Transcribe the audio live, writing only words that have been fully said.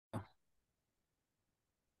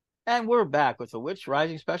And we're back with the Witch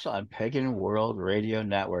Rising special on Pagan World Radio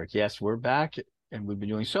Network. Yes, we're back, and we've been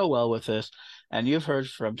doing so well with this. And you've heard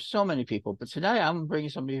from so many people, but today I'm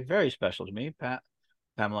bringing somebody very special to me,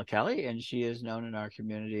 Pamela Kelly, and she is known in our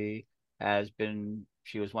community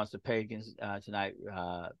she was once the Pagans Tonight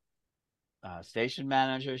station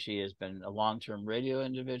manager. She has been a long-term radio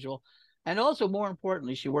individual. And also, more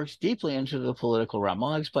importantly, she works deeply into the political realm.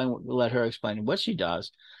 Let her explain what she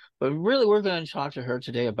does. But really, we're going to talk to her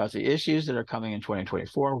today about the issues that are coming in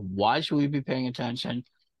 2024. Why should we be paying attention?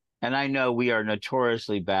 And I know we are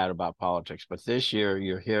notoriously bad about politics, but this year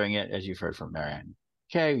you're hearing it as you've heard from Marianne.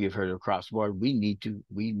 Okay, you've heard it across the board. We need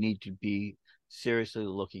to be seriously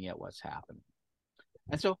looking at what's happening.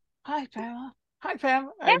 And so, hi, Pamela. Hi,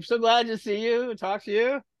 Pam. Yeah, I'm so glad to see you and talk to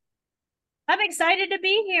you. I'm excited to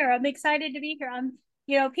be here. I'm excited to be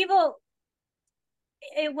here. People,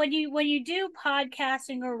 when you do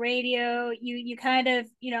podcasting or radio, you kind of,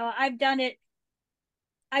 I've done it.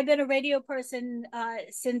 I've been a radio person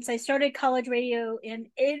since I started college radio in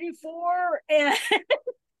 '84, and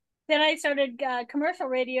then I started commercial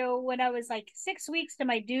radio when I was like 6 weeks to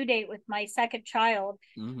my due date with my second child.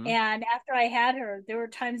 Hmm. And after I had her, there were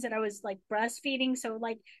times that I was like breastfeeding. So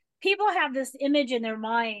like people have this image in their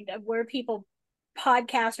mind of where people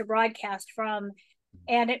podcast or broadcast from.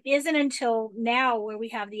 And it isn't until now where we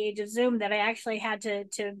have the age of Zoom that I actually had to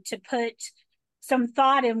put some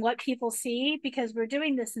thought in what people see because we're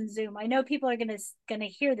doing this in Zoom. I know people are gonna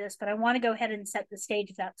hear this, but I want to go ahead and set the stage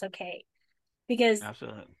if that's okay. Because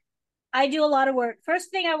Absolutely. I do a lot of work. First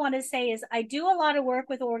thing I want to say is I do a lot of work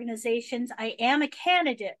with organizations. I am a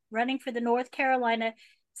candidate running for the North Carolina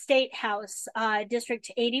State House, District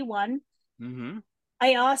 81. Hmm.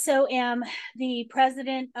 I also am the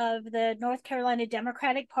president of the North Carolina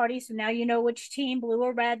Democratic Party. So now you know which team, blue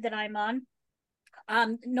or red, that I'm on.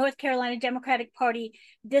 North Carolina Democratic Party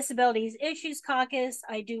Disabilities Issues Caucus.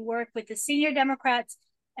 I do work with the senior Democrats,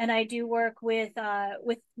 and I do work with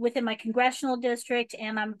within my congressional district,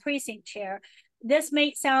 and I'm a precinct chair. This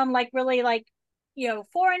may sound like really like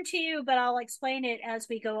foreign to you, but I'll explain it as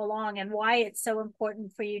we go along and why it's so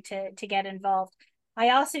important for you to get involved.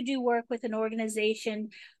 I also do work with an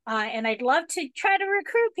organization, and I'd love to try to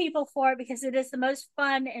recruit people for it because it is the most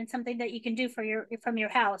fun and something that you can do for your from your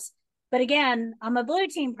house. But again, I'm a blue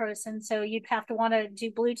team person, so you'd have to want to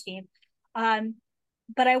do blue team. Um,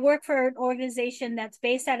 but I work for an organization that's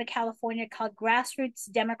based out of California called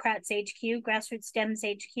Grassroots Democrats HQ, Grassroots Dems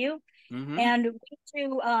HQ, Hmm. and we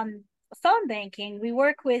do phone banking.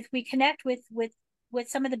 We connect with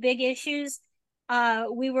some of the big issues.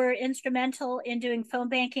 We were instrumental in doing phone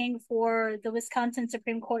banking for the Wisconsin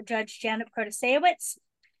Supreme Court Judge Janet Protasewicz.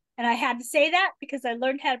 And I had to say that because I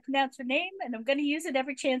learned how to pronounce her name and I'm going to use it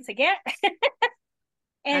every chance I get.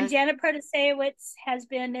 And And Janet Protasewicz has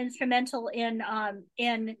been instrumental in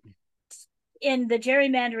the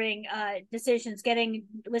gerrymandering decisions, getting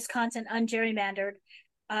Wisconsin ungerrymandered,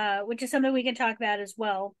 which is something we can talk about as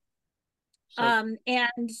well. so,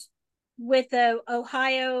 And with the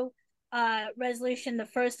Ohio resolution, the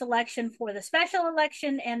first election for the special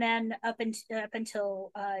election, and then up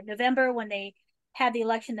until November when they had the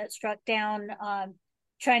election that struck down,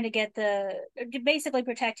 trying to get basically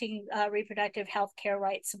protecting reproductive health care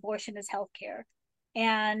rights. Abortion is health care,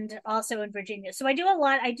 and also in Virginia. So I do a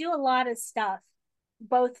lot. I do a lot of stuff,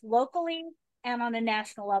 both locally and on a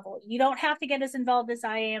national level. You don't have to get as involved as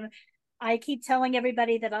I am. I keep telling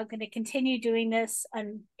everybody that I'm going to continue doing this,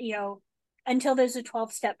 and until there's a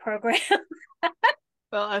 12-step program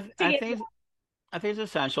well, to get. I think it's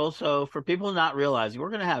essential. So, for people not realizing, we're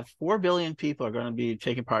going to have 4 billion people are going to be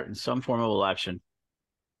taking part in some form of election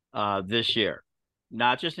this year,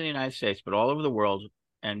 not just in the United States, but all over the world.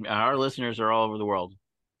 And our listeners are all over the world.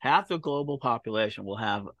 Half the global population will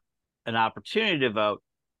have an opportunity to vote,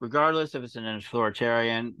 regardless if it's an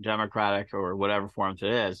authoritarian, democratic, or whatever form it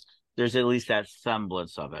is. There's at least that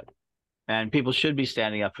semblance of it. And people should be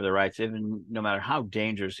standing up for their rights, even no matter how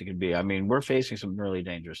dangerous it can be. I mean, we're facing some really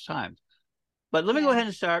dangerous times. But let me go Yeah. ahead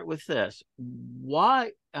and start with this.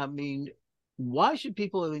 Why should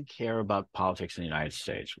people even care about politics in the United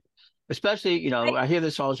States? Especially, I, I hear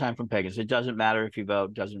this all the time from pagans. It doesn't matter if you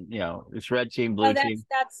vote, doesn't, it's red team, oh, blue that's team.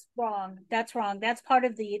 that's wrong. That's wrong. That's part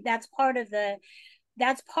of the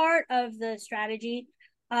strategy.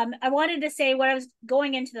 I wanted to say what I was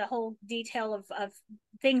going into the whole detail of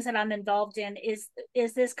things that I'm involved in is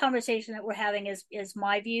this conversation that we're having is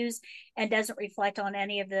my views and doesn't reflect on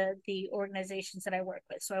any of the organizations that I work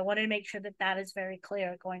with. So I wanted to make sure that that is very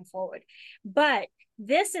clear going forward. But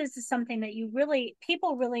this is something that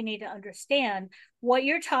people really need to understand what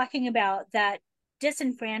you're talking about, that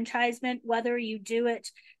disenfranchisement, whether you do it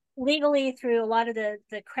legally through a lot of the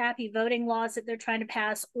crappy voting laws that they're trying to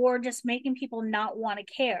pass, or just making people not want to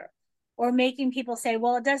care, or making people say,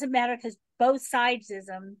 well, it doesn't matter because both sides is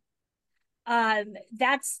them.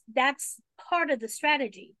 That's part of the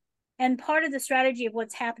strategy, and part of the strategy of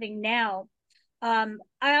what's happening now. I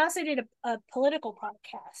also did a political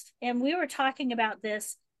podcast, and we were talking about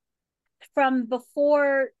this from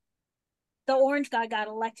before the orange guy got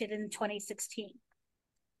elected in 2016.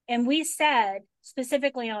 And we said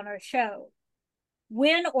specifically on our show,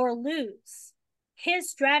 win or lose, his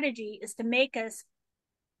strategy is to make us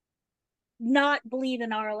not believe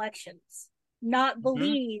in our elections, not Mm-hmm.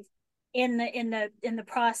 believe in the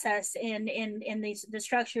process, in these the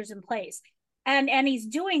structures in place. And he's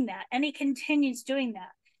doing that, and he continues doing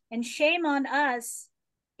that. And shame on us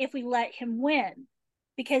if we let him win,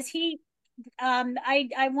 because he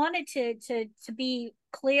I wanted to be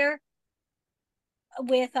clear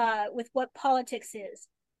with what politics is.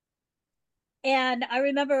 And I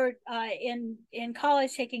remember in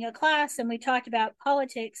college taking a class, and we talked about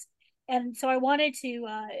politics, and so I wanted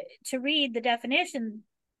to read the definition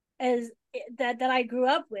as that I grew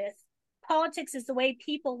up with. Politics is the way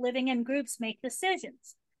people living in groups make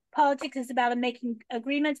decisions. Politics is about making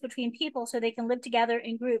agreements between people so they can live together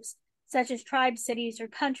in groups, such as tribes, cities, or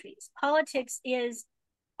countries. Politics is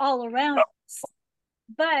all around us.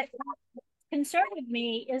 But concern with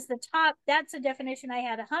me is the top. That's the definition I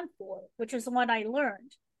had to hunt for, which was the one I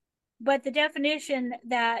learned. But the definition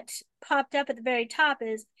that popped up at the very top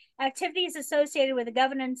is activities associated with the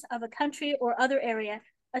governance of a country or other area,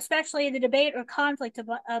 especially the debate or conflict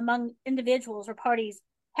among individuals or parties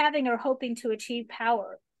having or hoping to achieve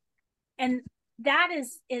power. And that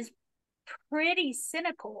is pretty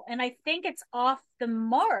cynical. And I think it's off the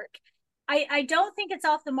mark. I don't think it's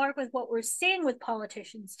off the mark with what we're seeing with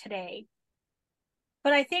politicians today,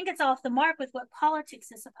 but I think it's off the mark with what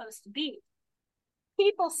politics is supposed to be.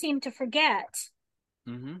 People seem to forget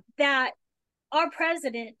Mm-hmm. that our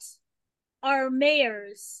president, our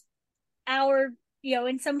mayors, our,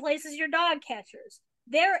 in some places, your dog catchers,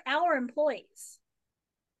 they're our employees.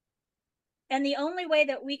 And the only way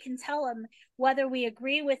that we can tell them whether we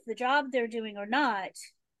agree with the job they're doing or not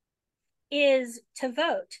is to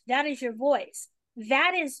vote. That is your voice.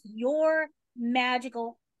 That is your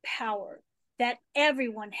magical power that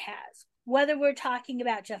everyone has. Whether we're talking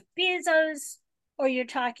about Jeff Bezos, or you're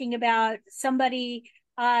talking about somebody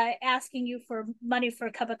asking you for money for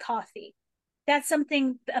a cup of coffee. That's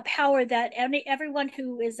something, a power that everyone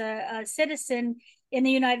who is a citizen in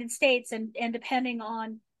the United States, and depending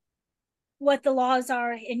on what the laws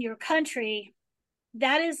are in your country,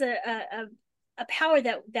 that is a power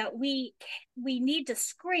that we need to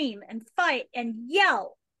scream and fight and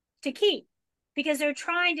yell to keep, because they're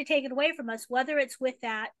trying to take it away from us, whether it's with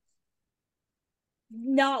that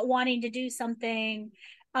not wanting to do something.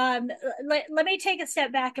 Let me take a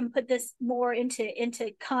step back and put this more into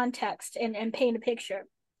context, and paint a picture.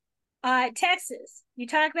 Texas, you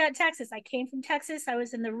talk about Texas. I came from Texas. I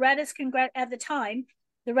was in the reddest at the time,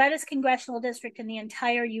 the reddest congressional district in the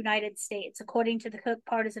entire United States, according to the Cook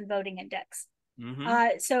Partisan Voting Index.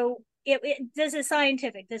 Mm-hmm. So this is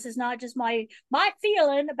scientific. This is not just my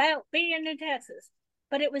feeling about being in Texas,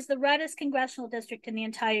 but it was the reddest congressional district in the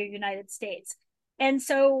entire United States. And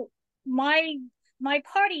so my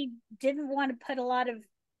party didn't want to put a lot of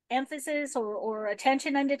emphasis or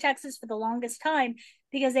attention into Texas for the longest time,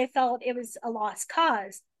 because they felt it was a lost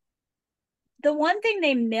cause. The one thing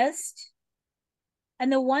they missed,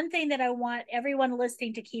 and the one thing that I want everyone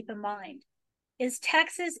listening to keep in mind, is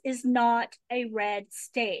Texas is not a red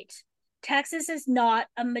state. Texas is not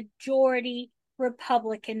a majority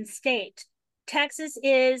Republican state. Texas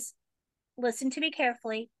is, listen to me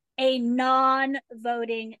carefully, a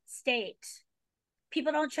non-voting state.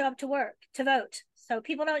 People don't show up to vote. So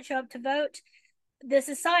people don't show up to vote. This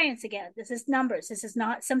is science again. This is numbers. This is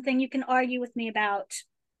not something you can argue with me about,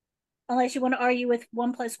 unless you want to argue with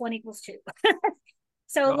 1+1 = 2.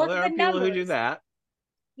 So Well, look there at are the people who do numbers. that.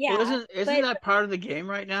 Well, Yeah, isn't but that part of the game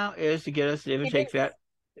right now? Is to get us to even it take is. that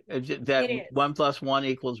It is.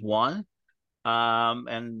 1+1 = 1,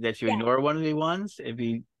 and that you Yeah. ignore one of the ones,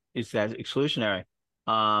 it's that exclusionary.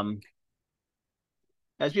 Um,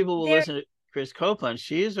 as people will There listen to Chris Copeland,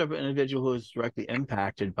 she is an individual who is directly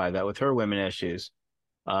impacted by that with her women issues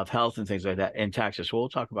of health and things like that in Texas. We'll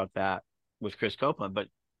talk about that with Chris Copeland. But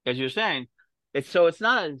as you're saying, it's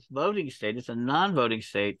not a voting state; it's a non-voting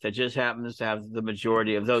state that just happens to have the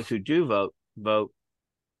majority of those who do vote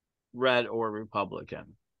red or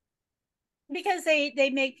Republican. because they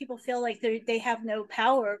make people feel like they have no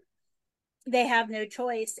power, they have no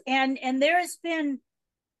choice. And there has been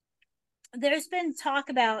there's been talk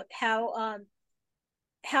about how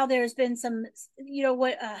there's been some, you know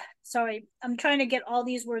what, sorry, I'm trying to get all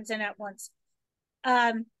these words in at once.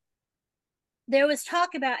 Um, there was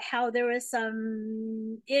talk about how there was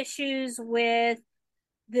some issues with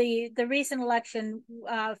the recent election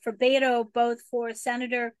for Beto, both for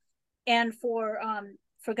senator and for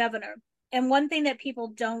governor. And one thing that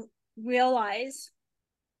people don't realize,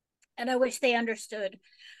 and I wish they understood,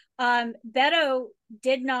 Beto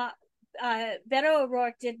did not. Beto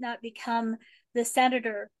O'Rourke did not become the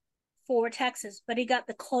senator for Texas, but he got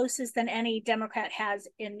the closest than any Democrat has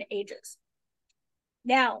in ages.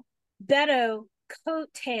 Now, Beto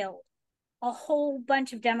coattailed a whole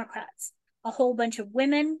bunch of Democrats, a whole bunch of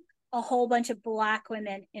women, a whole bunch of Black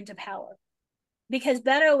women into power. Because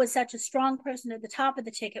Beto was such a strong person at the top of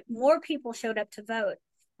the ticket, more people showed up to vote,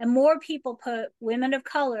 and more people put women of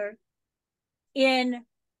color in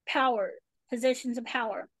power, positions of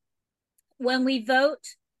power. When we vote,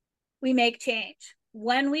 we make change.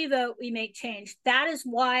 When we vote, we make change. That is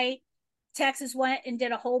why Texas went and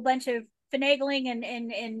did a whole bunch of finagling,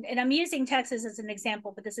 and I'm using Texas as an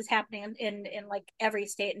example, but this is happening in like every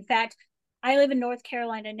state. In fact, I live in North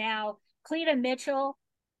Carolina now. Cleta Mitchell,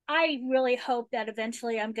 I really hope that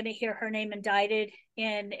eventually I'm going to hear her name indicted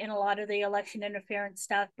in a lot of the election interference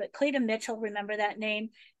stuff. But Cleta Mitchell, remember that name?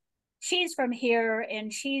 She's from here,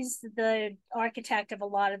 and she's the architect of a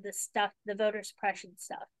lot of this stuff, the voter suppression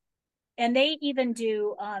stuff. And they even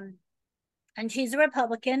do and she's a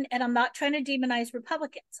Republican, and I'm not trying to demonize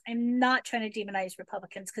Republicans. I'm not trying to demonize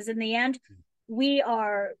Republicans, because in the end, we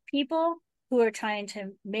are people who are trying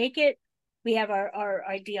to make it. We have our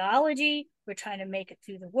ideology. We're trying to make it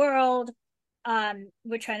through the world.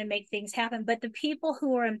 We're trying to make things happen. But the people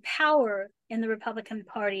who are in power in the Republican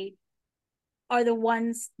Party are the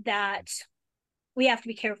ones that we have to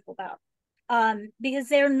be careful about. Because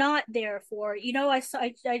they're not there for, you know,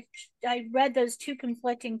 I read those two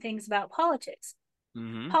conflicting things about politics.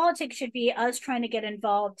 Mm-hmm. Politics should be us trying to get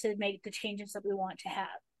involved to make the changes that we want to have.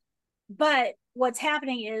 But what's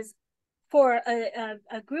happening is, for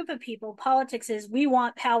a group of people, politics is we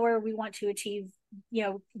want power, we want to achieve, you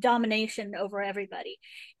know, domination over everybody.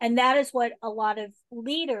 And that is what a lot of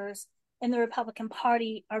leaders in the Republican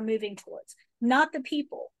Party are moving towards, not the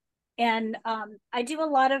people. And I do a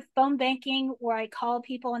lot of phone banking where I call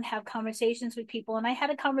people and have conversations with people. And I had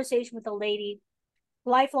a conversation with a lady,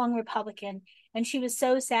 lifelong Republican, and she was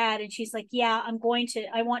so sad. And she's like, yeah, I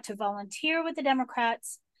want to volunteer with the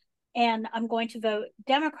Democrats, and I'm going to vote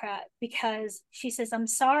Democrat, because she says, I'm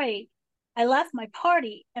sorry, I left my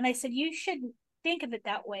party. And I said, you shouldn't think of it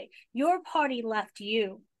that way. Your party left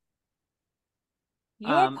you.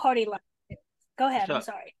 Your Um, party left you. Go ahead. I'm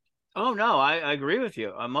so, sorry. oh no, I agree with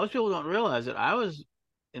you. Most people don't realize that I was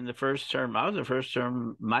in the first term. I was the first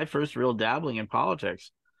term. My first real dabbling in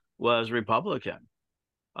politics was Republican,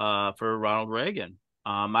 for Ronald Reagan.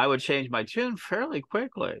 I would change my tune fairly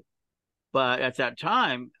quickly. But at that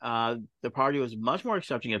time, the party was much more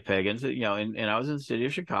accepting of pagans. You know, and I was in the city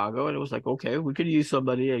of Chicago, and it was like, okay, we could use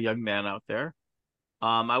somebody, a young man out there.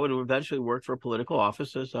 I would eventually work for political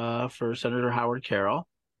offices for Senator Howard Carroll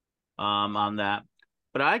on that.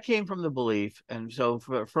 But I came from the belief, and so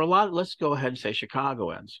for a lot, let's go ahead and say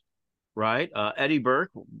Chicagoans, right? Eddie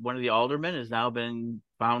Burke, one of the aldermen, has now been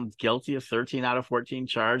found guilty of 13 out of 14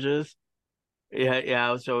 charges. Yeah,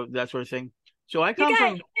 yeah. So that sort of thing. So I You come got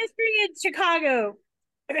from, history in Chicago.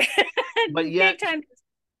 but Big yet, time.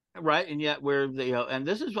 right, and yet we're the, you know, and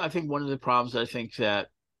this is I think one of the problems I think that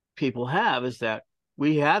people have is that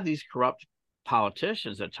we have these corrupt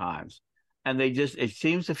politicians at times, and they just it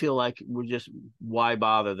seems to feel like we're just why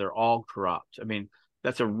bother? They're all corrupt. I mean,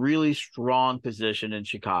 that's a really strong position in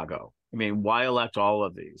Chicago. I mean, why elect all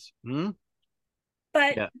of these? Hmm?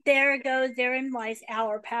 But Yeah. there it goes. Therein lies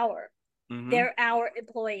our power. Hmm. They're our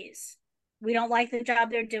employees. We don't like the job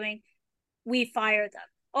they're doing, we fire them.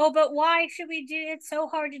 Oh, but why should we do it? It's so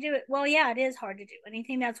hard to do it. Well, yeah, it is hard to do.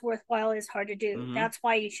 Anything that's worthwhile is hard to do. Hmm. That's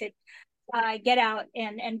why you should get out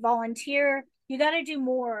and volunteer. You got to do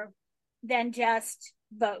more than just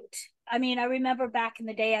vote. I mean, I remember back in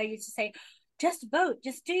the day, I used to say, just vote,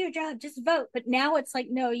 just do your job, just vote. But now it's like,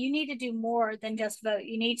 no, you need to do more than just vote.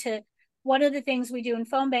 You need to, one of the things we do in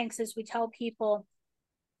phone banks is we tell people,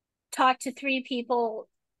 talk to 3 people,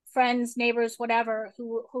 friends, neighbors, whatever,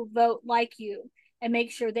 who vote like you, and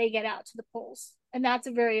make sure they get out to the polls. And that's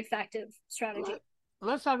a very effective strategy.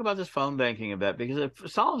 Let's talk about this phone banking a bit because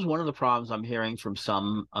it solves one of the problems I'm hearing from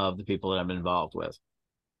some of the people that I'm involved with.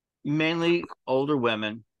 Mainly older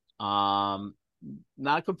women,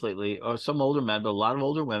 not completely, or some older men, but a lot of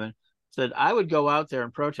older women said, I would go out there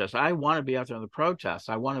and protest. I want to be out there in the protests.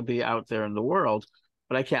 I want to be out there in the world,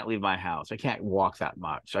 but I can't leave my house. I can't walk that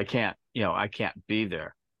much. I can't, I can't be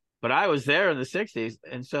there. But I was there in the 60s.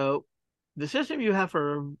 And so the system you have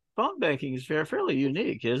for phone banking is fairly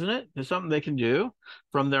unique, isn't it? There's something they can do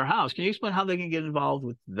from their house. Can you explain how they can get involved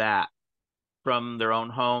with that from their own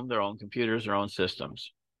home, their own computers, their own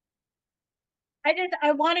systems?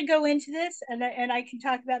 I want to go into this, and I can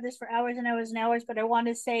talk about this for hours and hours and hours. But I want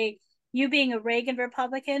to say, you being a Reagan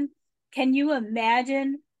Republican, can you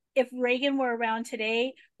imagine if Reagan were around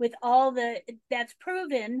today with all the that's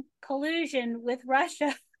proven collusion with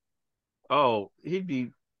Russia? Oh, he'd be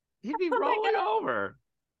Oh my rolling God, over.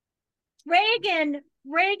 Reagan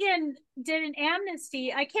did an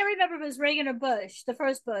amnesty. I can't remember if it was Reagan or Bush, the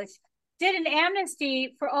first Bush, did an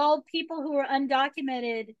amnesty for all people who were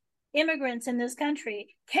undocumented immigrants in this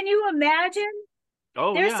country. Can you imagine?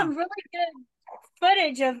 Oh There's yeah. some really good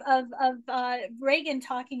footage of Reagan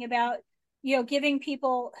talking about giving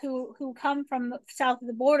people who come from south of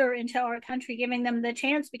the border into our country, giving them the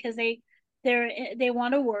chance because they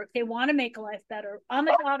want to work, they want to make a life better. I'm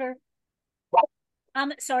a daughter.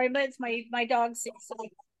 I'm sorry, but it's my dog Susu.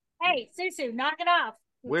 Hey, Susu, knock it off.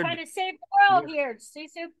 We're We're trying to save the world we're here,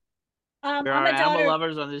 Susu. we I'm are a animal daughter.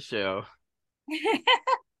 lovers on this show.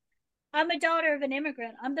 I'm a daughter of an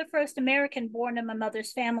immigrant. I'm the first American born in my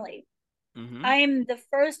mother's family. Hmm. I am the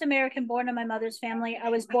first American born in my mother's family. I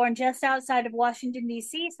was born just outside of Washington,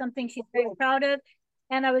 D.C., something she's very proud of.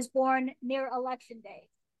 And I was born near Election Day.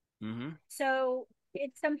 Hmm. So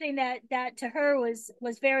it's something that to her was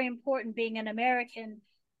very important being an American.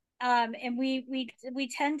 And we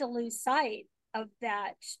tend to lose sight of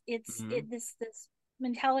that. Hmm. This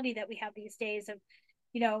mentality that we have these days of,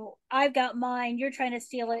 I've got mine, you're trying to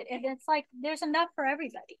steal it. And it's like there's enough for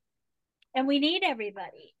everybody. And we need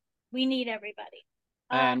everybody. We need everybody.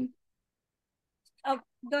 And Um,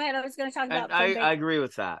 oh, go ahead. I was going to talk and about I, phone I banking. agree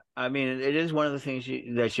with that. I mean, it is one of the things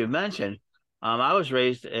that you mentioned. I was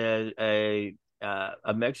raised as a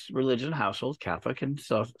mixed religion household, Catholic and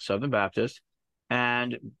Southern Baptist,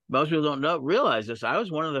 and most people don't realize this. I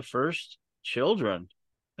was one of the first children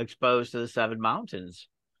exposed to the Seven Mountains.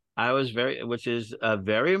 Which is a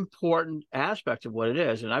very important aspect of what it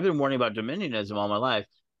is. And I've been warning about dominionism all my life.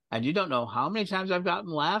 And you don't know how many times I've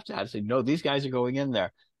gotten laughed at. I say, no, these guys are going in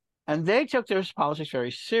there. And they took their politics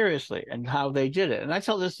very seriously and how they did it. And I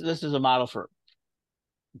tell this is a model for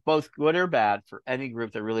both good or bad for any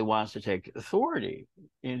group that really wants to take authority.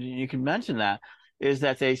 And you can mention that is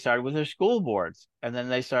that they started with their school boards and then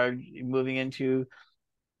they started moving into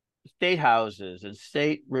state houses and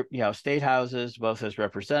state houses, both as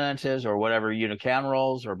representatives or whatever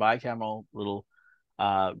unicamerals or bicameral little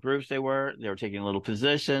groups they were. They were taking little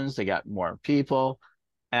positions. They got more people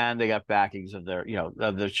and they got backings of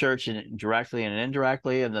of the church directly and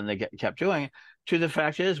indirectly, and then kept doing it. To the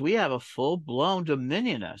fact is, we have a full blown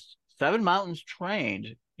dominionist, Seven Mountains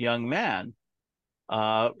trained young man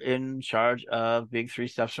in charge of big three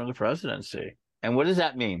steps from the presidency. And what does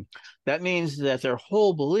that mean? That means that their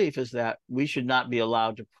whole belief is that we should not be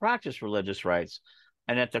allowed to practice religious rights.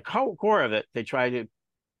 And at the core of it, they try to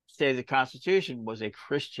say the Constitution was a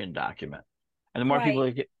Christian document. And Right.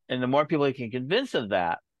 the more people you can convince of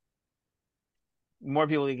that,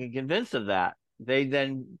 they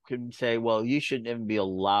then can say, well, you shouldn't even be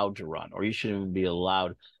allowed to run, or you shouldn't even be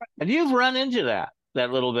allowed. And you've run into that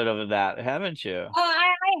little bit of that, haven't you? Oh,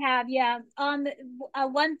 I have, yeah.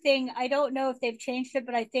 One thing, I don't know if they've changed it,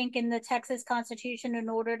 but I think in the Texas Constitution, in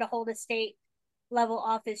order to hold a state level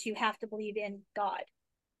office, you have to believe in God.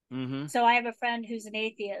 Hmm. So I have a friend who's an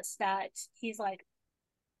atheist that he's like,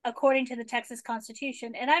 according to the Texas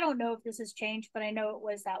Constitution, and I don't know if this has changed, but I know it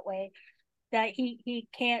was that way, that he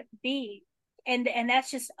can't be, and that's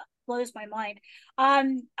just blows my mind.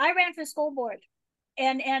 I ran for school board,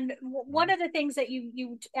 and one Hmm. of the things that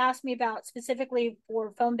you asked me about specifically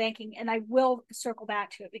for phone banking, and I will circle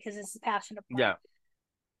back to it because this is a passion of mine,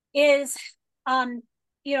 Yeah. is um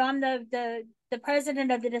I'm the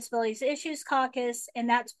president of the Disabilities Issues Caucus, and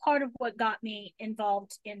that's part of what got me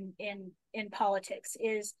involved in politics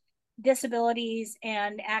is disabilities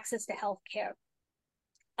and access to health care.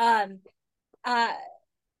 um uh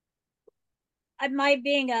my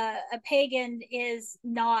being a pagan is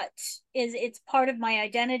not is it's part of my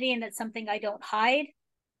identity, and it's something I don't hide.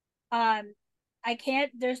 um I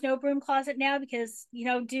can't, there's no broom closet now because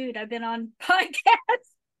dude, I've been on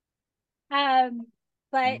podcasts. um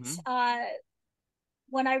but Hmm.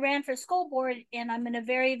 when I ran for school board, and I'm in a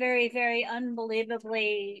very, very, very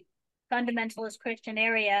unbelievably fundamentalist Christian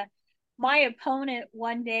area, my opponent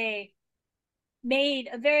one day made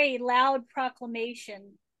a very loud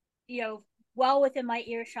proclamation. well within my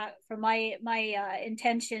earshot for my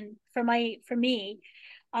intention for me,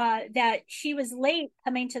 that she was late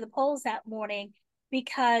coming to the polls that morning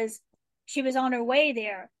because she was on her way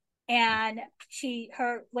there. And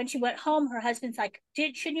when she went home, her husband's like,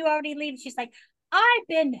 shouldn't you already leave? She's like, I've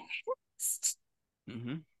been hexed.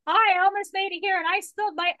 Mm-hmm. I almost made it here and I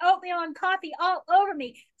spilled my oatmeal and coffee all over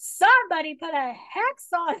me. Somebody put a hex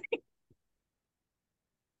on me.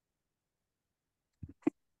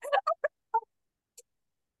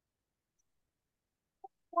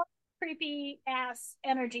 Creepy ass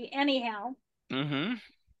energy. Anyhow, Mm-hmm.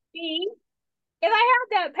 B, if I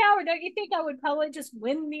had that power, don't you think I would probably just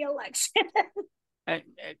win the election? And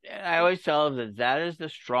I always tell them that that is the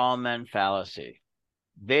straw man fallacy.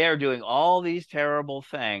 They are doing all these terrible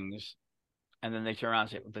things, and then they turn around and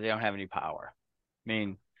say, but they don't have any power. I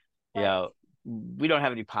mean, you Right. know, we don't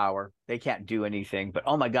have any power. They can't do anything, but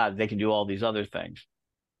oh my God, they can do all these other things.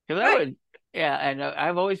 Because I Right. would, yeah, and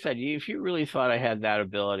I've always said, if you really thought I had that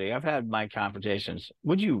ability, I've had my confrontations.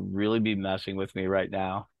 Would you really be messing with me right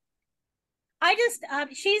now? I just,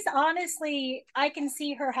 she's honestly, I can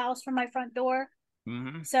see her house from my front door.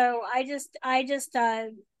 Mm-hmm. So I just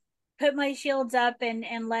put my shields up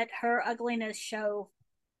and let her ugliness show.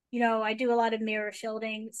 I do a lot of mirror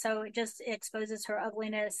shielding, so it just exposes her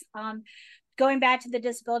ugliness. Going back to the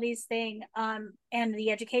disabilities thing, and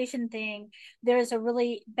the education thing, there's a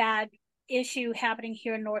really bad issue happening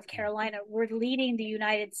here in North Carolina. We're leading the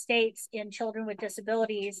United States in children with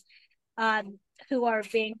disabilities, who are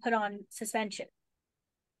being put on suspension.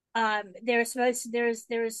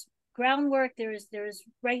 There's groundwork, there's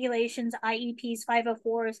regulations, IEPs,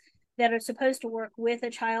 504s that are supposed to work with a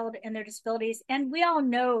child and their disabilities. And we all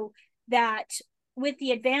know that with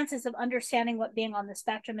the advances of understanding what being on the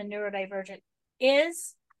spectrum and neurodivergent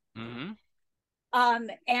is, Mm-hmm.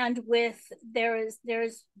 and with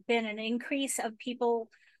there's been an increase of people,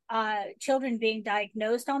 children being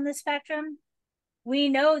diagnosed on the spectrum. We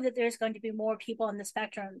know that there's going to be more people on the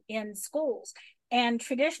spectrum in schools, and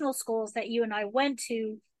traditional schools that you and I went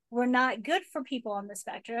to were not good for people on the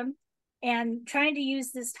spectrum. And trying to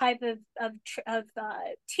use this type of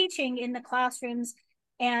teaching in the classrooms,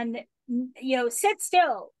 and sit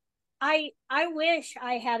still. I wish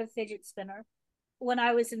I had a fidget spinner when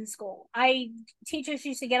I was in school. Teachers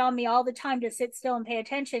used to get on me all the time to sit still and pay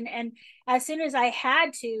attention. And as soon as I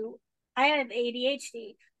had to, I have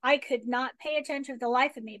ADHD. I could not pay attention for the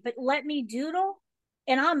life of me, but let me doodle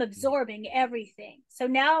and I'm absorbing everything. So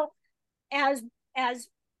now as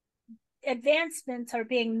advancements are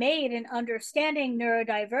being made in understanding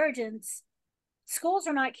neurodivergence, schools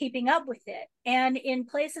are not keeping up with it. And in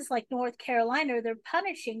places like North Carolina, they're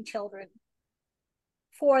punishing children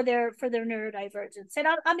for their neurodivergence, and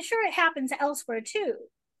I'm sure it happens elsewhere too.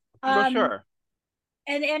 Well, Um, sure.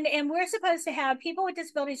 and we're supposed to have people with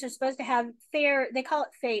disabilities are supposed to have fair. They call it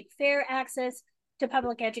FAPE, fair access to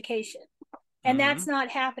public education, and Mm-hmm. that's not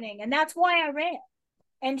happening. And that's why I ran.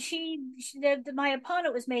 And my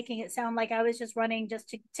opponent was making it sound like I was just running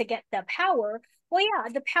just to get the power. Well,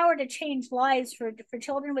 yeah, the power to change lives for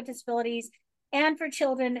children with disabilities and for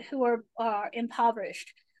children who are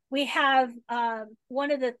impoverished. We have we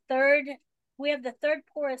have the third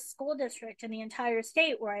poorest school district in the entire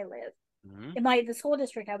state where I live. Mm-hmm. In the school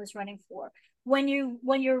district I was running for. When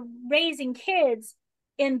you're raising kids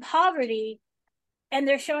in poverty and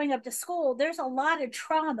they're showing up to school, there's a lot of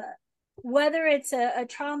trauma, whether it's a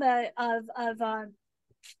trauma of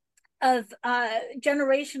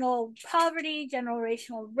generational poverty,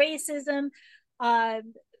 generational racism, uh,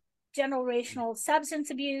 generational substance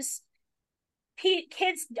abuse.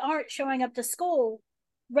 Kids aren't showing up to school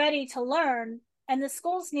ready to learn, and the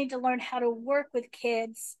schools need to learn how to work with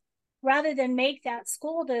kids rather than make that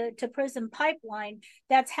school to prison pipeline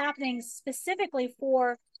that's happening specifically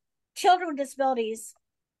for children with disabilities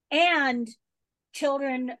and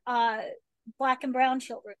children, black and brown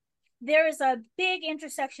children. There is a big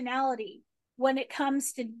intersectionality when it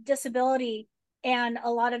comes to disability. And a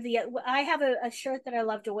lot of I have a shirt that I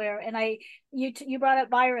love to wear, and you brought up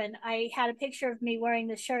Byron. I had a picture of me wearing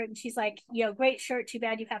this shirt, and she's like, great shirt, too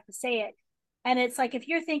bad you have to say it. And it's like, if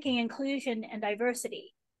you're thinking inclusion and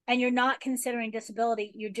diversity and you're not considering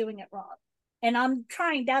disability, you're doing it wrong. And I'm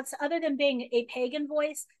trying, that's other than being a pagan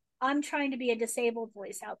voice, I'm trying to be a disabled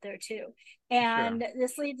voice out there too. Sure. And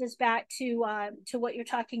this leads us back to what you're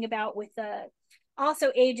talking about with the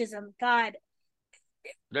also ageism. God,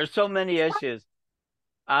 There's so many issues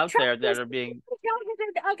out Trump there that is, are being.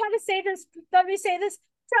 I gotta say this, let me say this.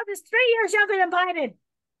 Trump is 3 years younger than Biden,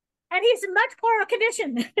 and he's in much poorer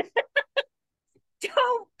condition.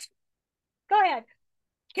 Don't go ahead.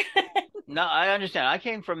 No, I understand. I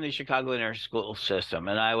came from the Chicago inner school system,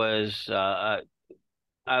 and I was a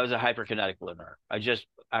hyperkinetic learner.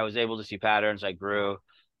 I was able to see patterns. I grew,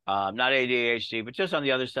 not ADHD, but just on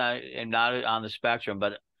the other side, and not on the spectrum,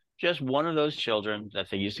 but just one of those children that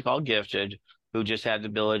they used to call gifted, who just had the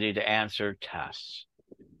ability to answer tests.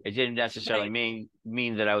 It didn't necessarily Right.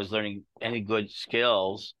 mean that I was learning any good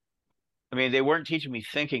skills. I mean, they weren't teaching me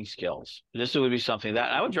thinking skills. This would be something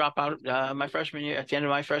that I would drop out my freshman year, at the end of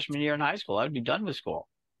my freshman year in high school. I would be done with school.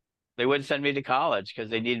 They wouldn't send me to college because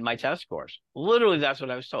they needed my test scores. Literally, that's what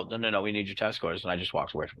I was told. No, no, no, we need your test scores. And I just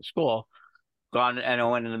walked away from school, gone, and I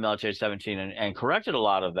went in the military at 17 and corrected a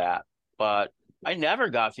lot of that. But I never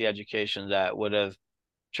got the education that would have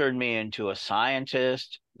turned me into a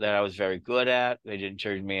scientist that I was very good at. They didn't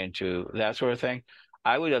turn me into that sort of thing.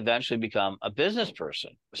 I would eventually become a business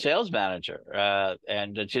person, a sales manager,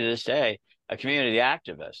 and to this day, a community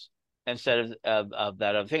activist instead of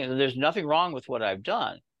that other thing. And there's nothing wrong with what I've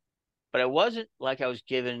done, but it wasn't like I was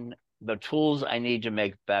given the tools I need to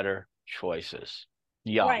make better choices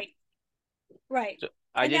young. Right. Right. So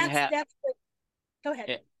I And didn't that's have, that's what, go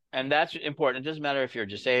ahead. and that's important. It doesn't matter if you're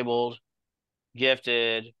disabled,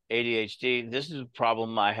 gifted, ADHD. This is a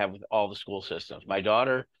problem I have with all the school systems. My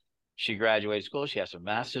daughter, she graduated school. She has a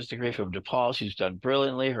master's degree from DePaul. She's done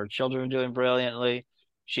brilliantly. Her children are doing brilliantly.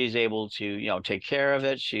 She's able to, take care of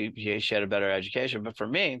it. She had a better education. But for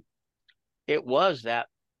me, it was that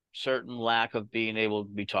certain lack of being able to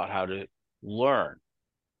be taught how to learn.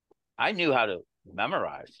 I knew how to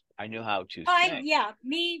memorize. I knew how to I think. yeah,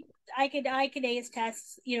 me I could ace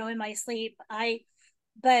tests, in my sleep.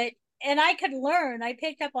 But and I could learn. I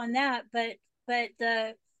picked up on that, but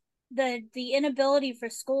the inability for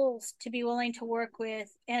schools to be willing to work with,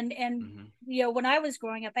 and Hmm. when I was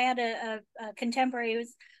growing up, I had a contemporary who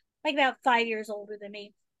was like about 5 years older than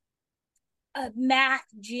me, a math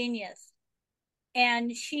genius,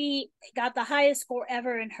 and she got the highest score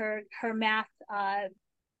ever in her math uh,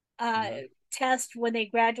 Hmm. test when they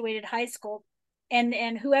graduated high school.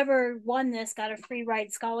 And whoever won this got a free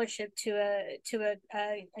ride scholarship to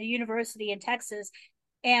a university in Texas,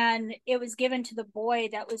 and it was given to the boy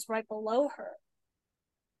that was right below her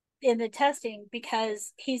in the testing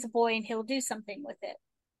because he's a boy and he'll do something with it.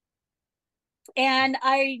 And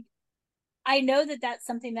I know that that's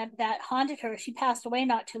something that haunted her. She passed away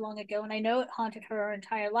not too long ago, and I know it haunted her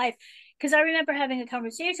entire life because I remember having a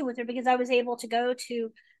conversation with her because I was able to go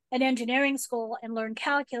to an engineering school and learn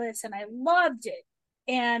calculus, and I loved it.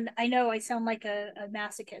 And I know I sound like a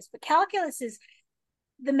masochist, but calculus is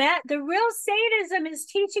the real sadism is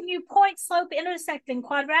teaching you point, slope, intersect, and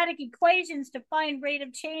quadratic equations to find rate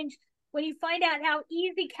of change when you find out how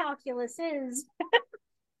easy calculus is.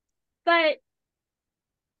 But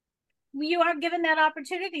you aren't given that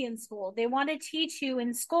opportunity in school. They want to teach you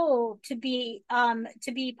in school to be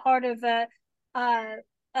part of a, a,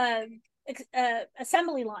 a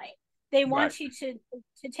assembly line. They Right. want you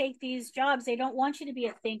to take these jobs. They don't want you to be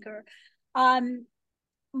a thinker. Um,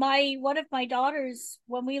 my one of my daughters,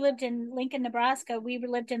 when we lived in Lincoln, Nebraska, we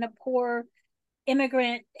lived in a poor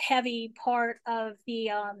immigrant heavy part of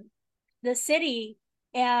the city,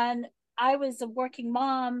 and I was a working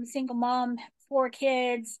mom, single mom, 4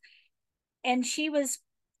 kids, and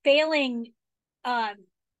failing um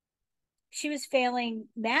she was failing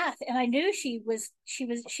math, and I knew she's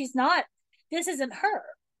not, this isn't her.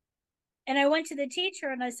 And I went to the teacher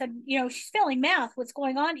and I said, she's failing math, what's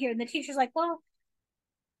going on here? And the teacher's like, well,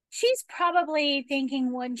 she's probably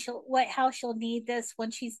thinking when she'll what how she'll need this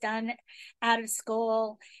when she's done out of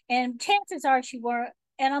school, and chances are she won't.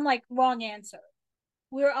 And I'm like, wrong answer.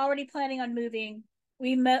 We were already planning on moving.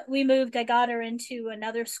 We moved. I got her into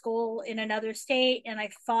another school in another state, and I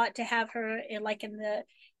fought to have her in the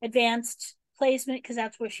advanced placement because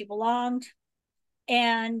that's where she belonged.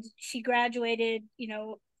 And she graduated,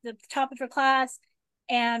 the top of her class,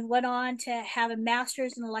 and went on to have a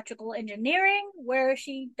master's in electrical engineering, where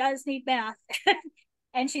she does need math.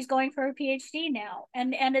 And she's going for her PhD now.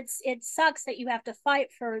 And it sucks that you have to fight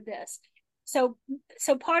for this. So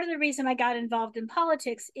part of the reason I got involved in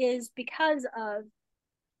politics is because of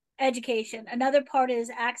education. Another part is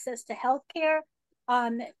access to healthcare.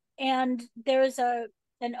 Um, and there's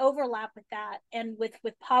an overlap with that, and with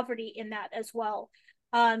poverty in that as well.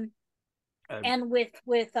 Um, Uh, and with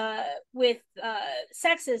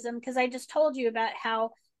sexism, because I just told you about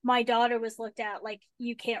how my daughter was looked at like,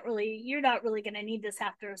 you're not really going to need this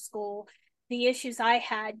after school. The issues I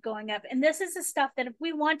had growing up, and this is the stuff that if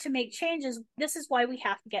we want to make changes, this is why we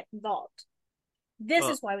have to get involved. This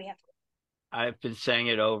well, is why we have to. I've been saying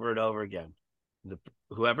it over and over again. The,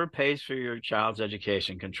 Whoever pays for your child's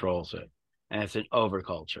education controls it. and it's an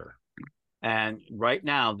overculture. And right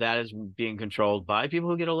now, that is being controlled by people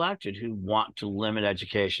who get elected who want to limit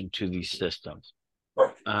education to these systems.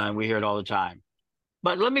 We hear it all the time.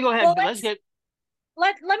 But let me go ahead. Well, Let's get.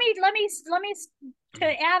 let me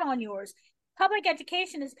to add on yours. Public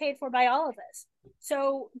education is paid for by all of us.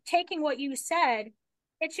 So taking what you said,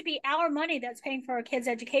 it should be our money that's paying for our kids'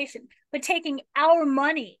 education. But taking our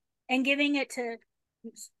money and giving it to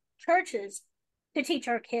churches to teach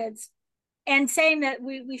our kids and saying that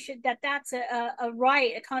we should that's a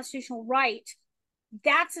right, a constitutional right,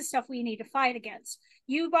 that's the stuff we need to fight against.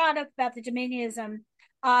 You brought up about the dominionism.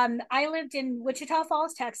 I lived in Wichita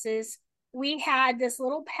Falls, Texas. We had this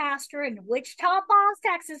little pastor in Wichita Falls,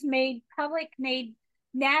 Texas, made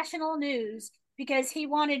national news because he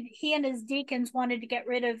and his deacons wanted to get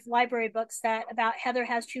rid of library books that about Heather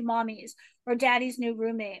Has Two Mommies or Daddy's New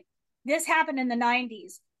Roommate. This happened in the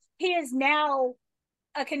 90s. He is now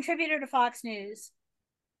a contributor to Fox News.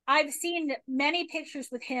 I've seen many pictures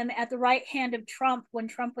with him at the right hand of Trump when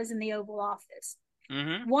Trump was in the Oval Office.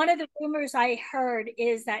 Mm-hmm. One of the rumors I heard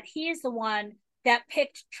is that he is the one that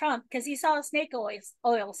picked Trump because he saw snake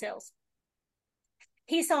oil sales.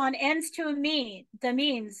 He saw an ends to a mean, the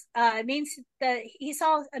means that he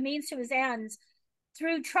saw a means to his ends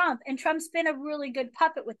through Trump, and Trump's been a really good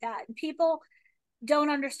puppet with that. And people don't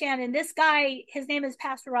understand. And this guy, his name is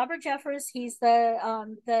Pastor Robert Jeffers. He's the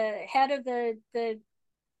head of the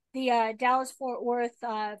Dallas Fort Worth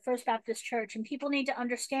First Baptist Church, and people need to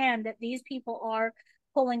understand that these people are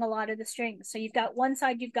pulling a lot of the strings. So you've got one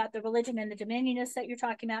side, you've got the religion and the dominionists that you're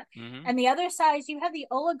talking about, and the other side, you have the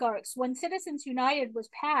oligarchs. When Citizens United was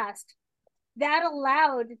passed, that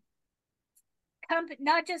allowed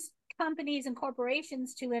not just companies and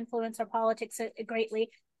corporations to influence our politics greatly,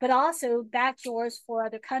 but also backdoors for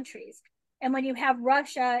other countries. And when you have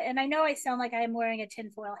Russia, and I know I sound like I am wearing a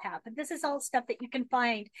tinfoil hat, but this is all stuff that you can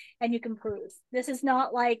find and you can prove. This is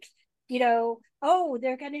not like, oh,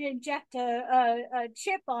 they're going to inject a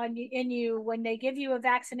chip in you when they give you a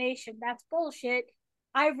vaccination. That's bullshit.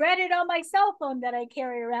 I read it on my cell phone that I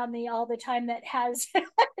carry around me all the time that has,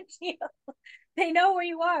 they know where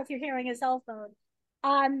you are if you're carrying a cell phone.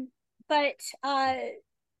 But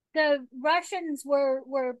the Russians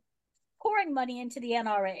were pouring money into the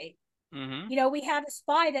NRA. Mm-hmm. We had a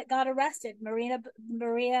spy that got arrested, Marina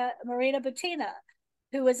Butina,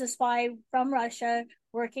 who was a spy from Russia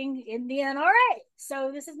working in the NRA.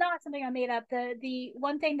 So this is not something I made up. The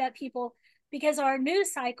one thing that people, because our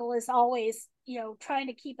news cycle is always, trying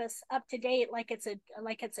to keep us up to date, like it's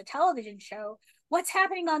a television show. What's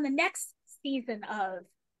happening on the next season of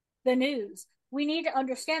the news? We need to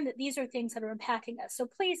understand that these are things that are impacting us. So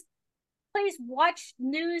please watch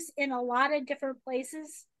news in a lot of different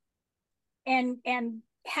places and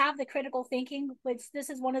have the critical thinking, which this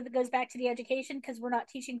is one of the goes back to the education because we're not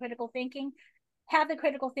teaching critical thinking. Have the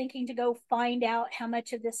critical thinking to go find out how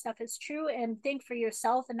much of this stuff is true and think for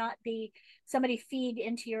yourself and not be somebody feed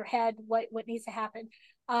into your head what needs to happen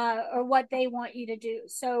or what they want you to do.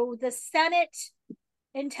 So the Senate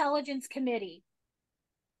Intelligence Committee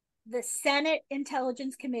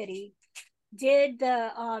did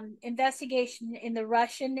the investigation in the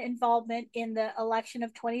Russian involvement in the election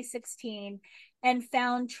of 2016 and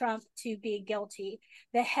found Trump to be guilty.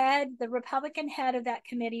 The Republican head of that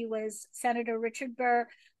committee was Senator Richard Burr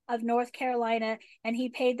of North Carolina, and he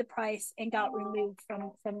paid the price and got removed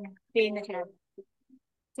from being the chairman.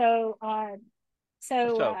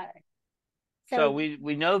 So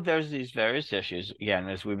we know there's these various issues, again,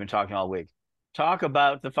 as we've been talking all week. Talk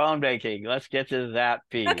about the phone banking. Let's get to that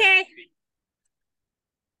piece. Okay.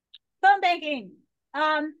 Phone banking.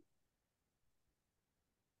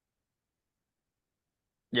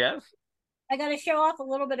 Yes. I got to show off a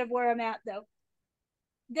little bit of where I'm at, though.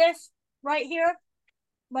 This right here,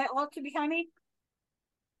 my altar behind me.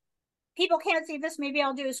 People can't see this. Maybe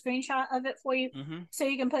I'll do a screenshot of it for you, so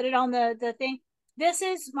you can put it on the thing. This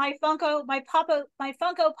is my Funko Pop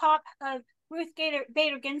of Ruth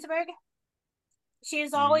Bader Ginsburg. She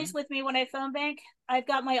is always with me when I phone bank. I've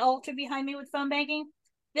got my altar behind me with phone banking.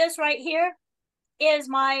 This right here is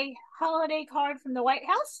my holiday card from the White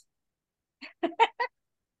House.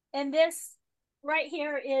 And this right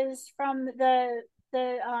here is from the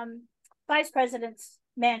vice president's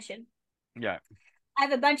mansion. Yeah. I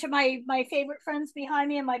have a bunch of my favorite friends behind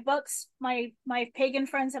me and my books, my pagan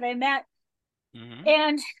friends that I met.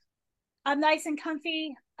 And I'm nice and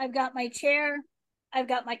comfy. I've got my chair. I've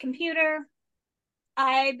got my computer.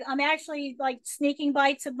 I'm actually like sneaking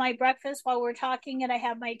bites of my breakfast while we're talking, and I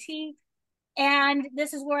have my tea. And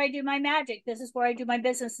this is where I do my magic. This is where I do my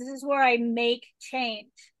business. This is where I make change.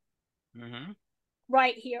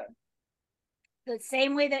 Right here. The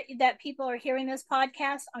same way that people are hearing this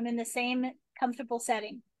podcast, I'm in the same comfortable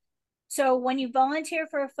setting. So when you volunteer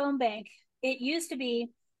for a phone bank, it used to be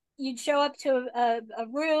you'd show up to a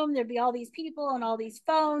room, there'd be all these people and all these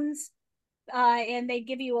phones, and they'd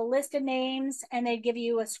give you a list of names and they'd give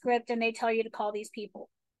you a script and they tell you to call these people.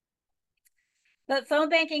 But phone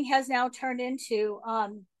banking has now turned into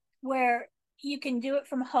where you can do it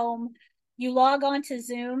from home. You log on to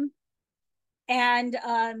Zoom and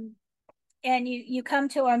you come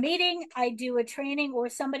to our meeting. I do a training or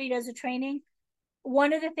somebody does a training.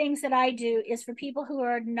 One of the things that I do is for people who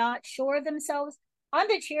are not sure of themselves. I'm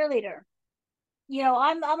the cheerleader.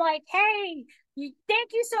 I'm like, hey,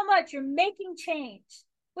 thank you so much. You're making change,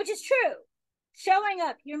 which is true. Showing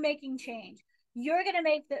up, you're making change. You're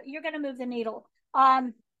gonna move the needle.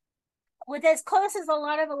 With as close as a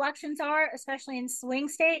lot of elections are, especially in swing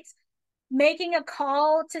states, making a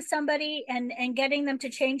call to somebody and getting them to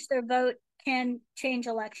change their vote can change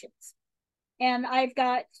elections. And I'd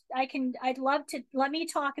love to let me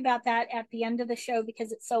talk about that at the end of the show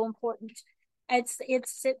because it's so important. It's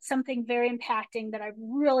something very impacting that I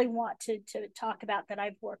really want to talk about that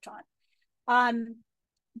I've worked on.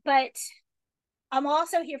 But I'm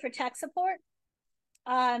also here for tech support.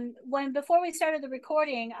 Before we started the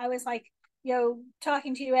recording, I was like,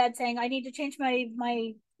 talking to you, Ed, saying I need to change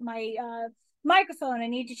my microphone. I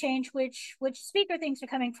need to change which speaker things are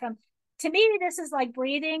coming from. To me, this is like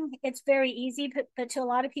breathing. It's very easy, but to a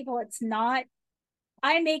lot of people, it's not.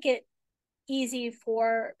 I make it easy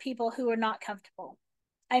for people who are not comfortable.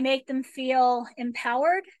 I make them feel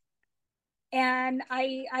empowered, and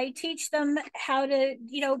I teach them how to,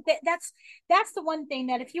 that's the one thing,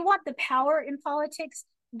 that if you want the power in politics,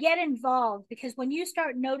 get involved, because when you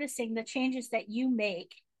start noticing the changes that you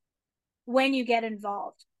make when you get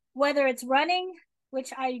involved, whether it's running,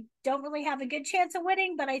 which I don't really have a good chance of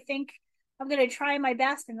winning, but I think I'm going to try my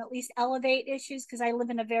best and at least elevate issues because I live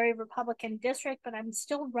in a very Republican district, but I'm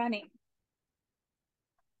still running.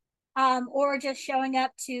 Or just showing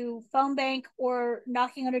up to phone bank or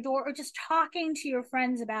knocking on a door or just talking to your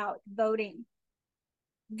friends about voting.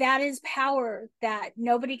 That is power that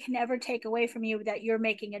nobody can ever take away from you, that you're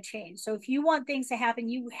making a change. So if you want things to happen,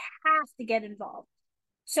 you have to get involved.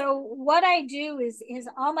 So what I do is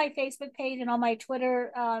on my Facebook page and on my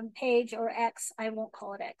Twitter page, or X, I won't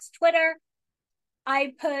call it X, Twitter,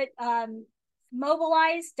 I put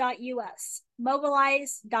mobilize.us,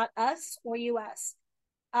 mobilize.us or US.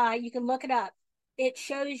 You can look it up. It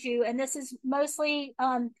shows you, and this is mostly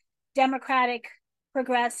Democratic,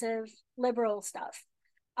 progressive, liberal stuff.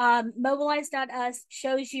 Mobilize.us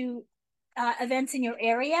shows you events in your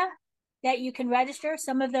area that you can register.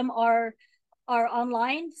 Some of them are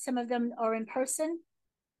online, some of them are in person.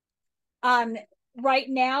 Right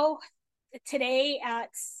now, today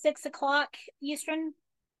at 6:00 Eastern,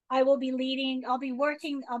 I'll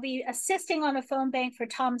be assisting on a phone bank for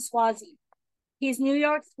Tom Suozzi. He's New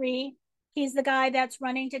York 3. He's the guy that's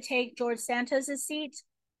running to take George Santos's seat.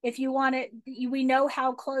 If you want it, we know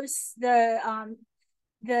how close the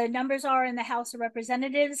numbers are in the House of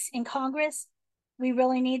Representatives in Congress. We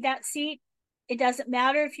really need that seat. It doesn't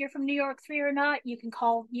matter if you're from New York 3 or not. You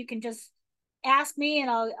can just ask me and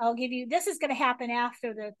I'll give you, this is going to happen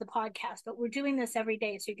after the podcast, but we're doing this every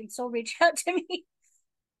day. So you can still reach out to me.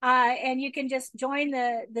 And you can just join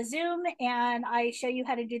the Zoom and I show you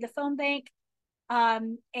how to do the phone bank.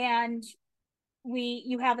 And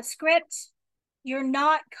you have a script. You're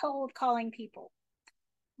not cold calling people.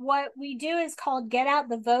 What we do is called Get Out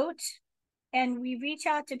the Vote, and we reach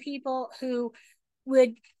out to people who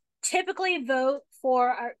would typically vote for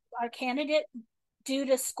our candidate due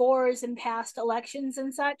to scores in past elections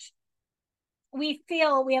and such. We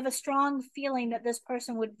have a strong feeling that this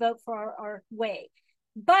person would vote for our way,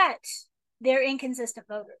 but they're inconsistent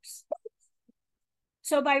voters.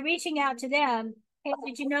 So by reaching out to them, hey,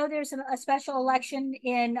 did you know there's a special election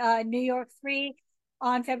in New York 3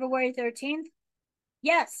 on February 13th?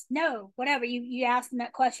 Yes, no, whatever. You ask them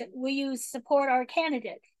that question. Will you support our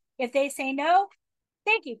candidate? If they say no,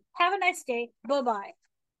 thank you. Have a nice day. Bye-bye.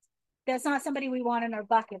 That's not somebody we want in our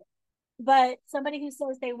bucket. But somebody who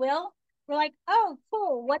says they will, we're like, oh,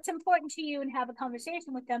 cool. What's important to you? And have a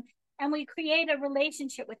conversation with them. And we create a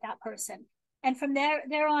relationship with that person. And from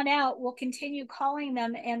there on out, we'll continue calling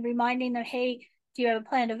them and reminding them, hey, do you have a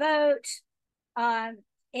plan to vote?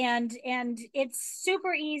 And it's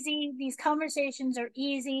super easy. These conversations are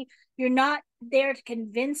easy. You're not there to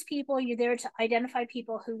convince people. You're there to identify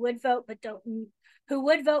people who would vote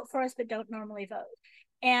for us but don't normally vote.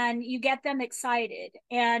 And you get them excited,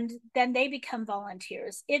 and then they become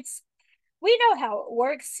volunteers. we know how it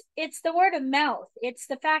works. It's the word of mouth. It's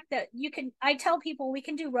the fact that I tell people we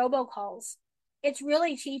can do robocalls. It's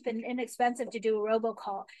really cheap and inexpensive to do a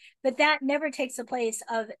robocall, but that never takes the place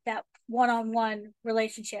of that one-on-one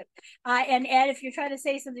relationship. And Ed, if you're trying to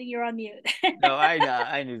say something, you're on mute. No,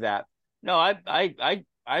 I knew that. No, I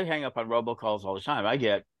hang up on robocalls all the time. I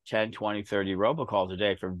get 10, 20, 30 robocalls a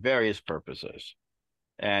day for various purposes.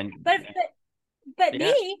 And but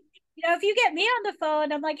me, yeah, if you get me on the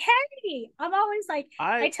phone, I'm like, hey, I'm always like,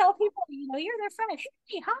 I I tell people, you're their friend.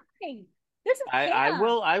 Hey, hi, this is Pam.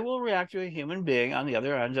 I will react to a human being on the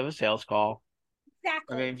other end of a sales call.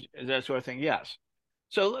 I Exactly. mean, that sort of thing. Yes.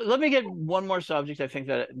 So let me get one more subject. I think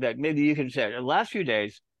that maybe you can say. The last few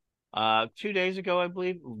days, 2 days ago, I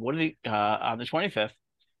believe, on the 25th,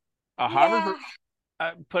 Harvard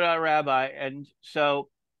Yeah. put out a rabbi, and so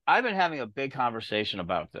I've been having a big conversation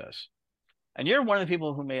about this. And you're one of the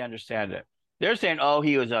people who may understand it. They're saying, "Oh,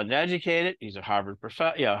 he was uneducated. He's a Harvard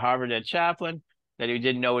professor, Harvard ed chaplain. That he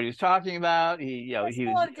didn't know what he was talking about. The He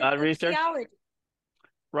School was of unresearched." Theology.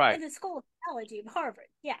 Right, In the School of Theology of Harvard.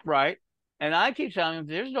 Yeah. right. And I keep telling him,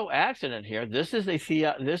 "There's no accident here. This is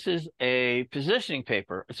a positioning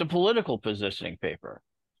paper. It's a political positioning paper."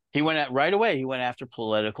 He went at right away. He went after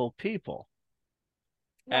political people.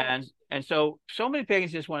 Right. And so many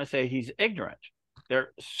pagans just want to say he's ignorant.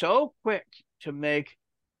 They're so quick to make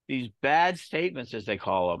these bad statements, as they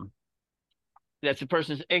call them, that the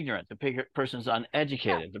person's ignorant, the person's Yeah.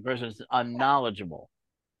 uneducated, the person's Yeah. unknowledgeable.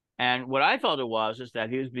 And what I thought it was is that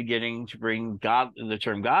he was beginning to bring God, the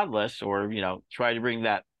term godless, or try to bring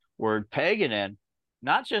that word pagan in,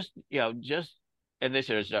 not just just. And they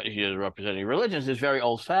said it's not, he doesn't represent any religions. It's very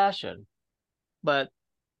old fashioned, but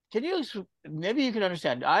can you maybe you can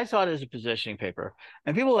understand? I saw it as a positioning paper,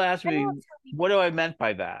 and people ask I me, will tell you. what do I meant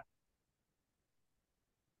by that?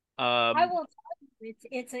 I Um, will tell you.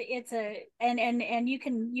 It's a and you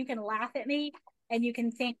can laugh at me and you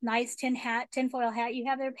can think nice tinfoil hat you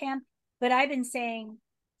have there, Pam. But I've been saying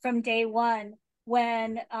from day one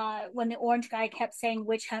when the orange guy kept saying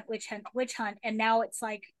witch hunt, witch hunt, witch hunt, and now it's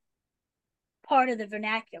like part of the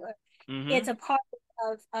vernacular. It's hmm a part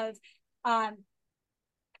of um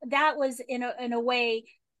that was in a way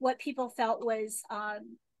what people felt was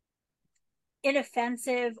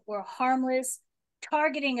inoffensive or harmless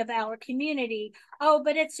targeting of our community. Oh,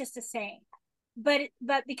 but it's just a saying. But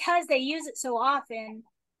because they use it so often,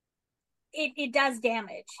 it does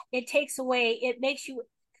damage. It takes away. It makes you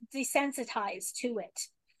desensitized to it.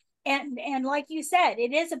 And like you said,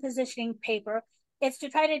 it is a positioning paper. It's to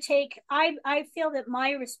try to take. I feel that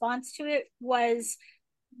my response to it was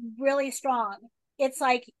really strong. It's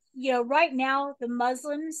like, right now, the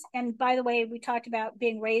Muslims, and by the way, we talked about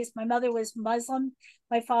being raised. My mother was Muslim,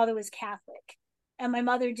 my father was Catholic. And my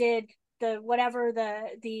mother did the whatever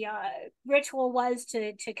the ritual was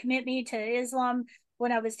to commit me to Islam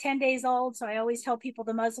when I was 10 days old. So I always tell people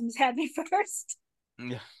the Muslims had me first.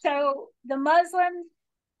 Yeah. So the Muslims,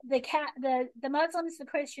 the Muslims, the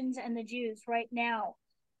Christians, and the Jews right now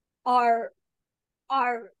are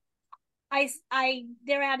are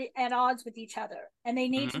they're at odds with each other, and hmm they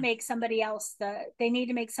need to make somebody else the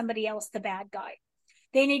bad guy.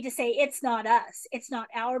 They need to say it's not us, it's not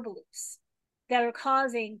our beliefs that are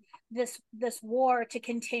causing this war to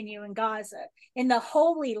continue in Gaza, in the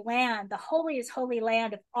holy land, the holiest holy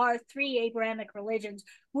land of our three Abrahamic religions.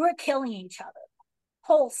 We're killing each other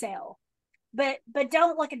wholesale. But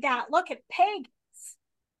don't look at that. Look at pagans.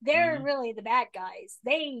 They're hmm really the bad guys.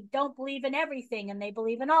 They don't believe in everything, and they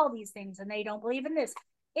believe in all these things, and they don't believe in this.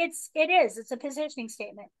 It's a positioning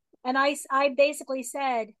statement. And I basically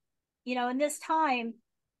said, in this time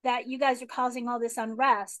that you guys are causing all this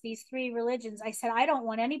unrest, these three religions, I said I don't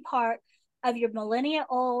want any part of your millennia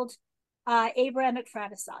old Abrahamic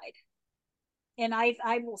fratricide, and I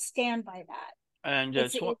will stand by that. And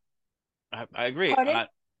It's I agree. pardon.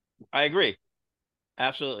 I agree.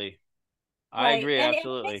 Absolutely. I Right, agree. and it is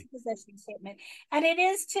Absolutely. a positioning statement, and it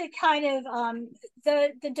is to kind of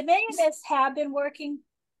the Dominionists have been working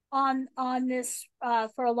on this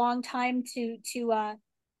for a long time to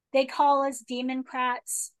they call us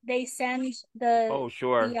Democrats. Oh,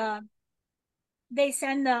 sure. The they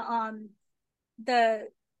send the the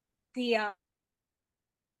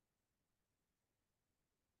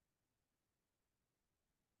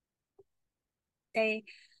they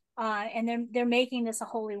and they're making this a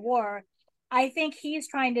holy war. I think he's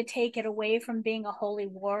trying to take it away from being a holy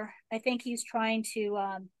war. I think he's trying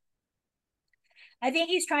to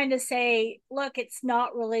say, look, it's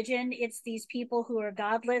not religion. It's these people who are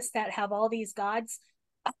godless that have all these gods.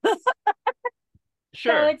 So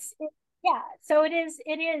Sure. Yeah, so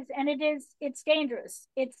it's dangerous.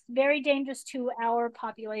 It's very dangerous to our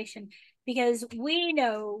population because we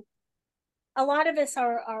know a lot of us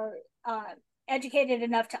are educated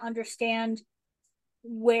enough to understand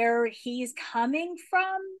where he's coming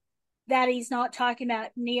from, that he's not talking about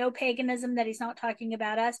neo-paganism, that he's not talking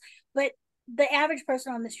about us, but the average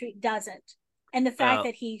person on the street doesn't. And the fact Oh,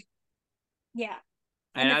 that he, yeah,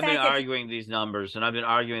 and and the I've been fact that he, arguing these numbers, and I've been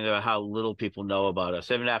arguing about how little people know about us,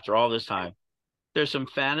 even after all this time. There's some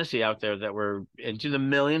fantasy out there that we're into the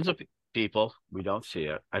millions of people. We don't see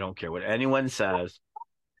it. I don't care what anyone says.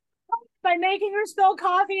 by making her spill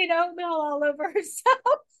coffee and oatmeal all over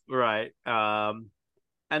herself. Right.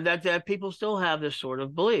 And that people still have this sort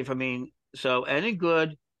of belief. I mean, so any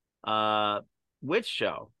good uh witch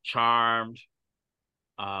show, Charmed,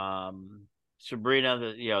 um, Sabrina,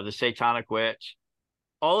 the Satanic Witch,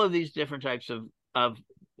 all of these different types of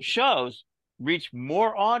shows reach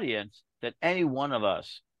more audience than any one of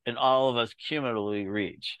us and all of us cumulatively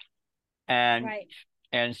reach. And Right,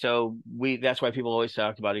 and so we that's why people always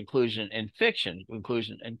talk about inclusion in fiction,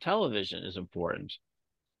 inclusion in television is important.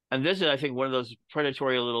 And this is, I think, one of those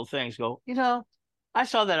predatory little things. I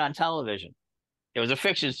saw that on television. It was a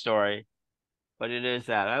fiction story, but it is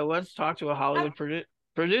that. I once talked to a Hollywood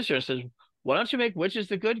producer and says, "Why don't you make witches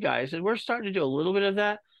the good guys?" And we're starting to do a little bit of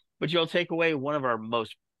that, but you'll take away one of our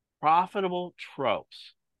most profitable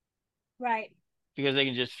tropes right. because they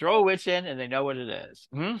can just throw a witch in and they know what it is.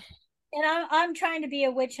 And I'm trying to be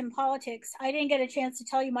a witch in politics. I didn't get a chance to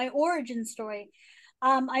tell you my origin story.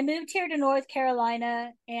 I moved here to North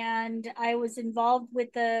Carolina, and I was involved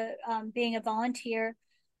with the being a volunteer,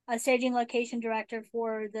 a staging location director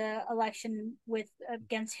for the election with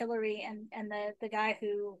against Hillary and the guy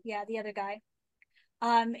who, yeah, the other guy.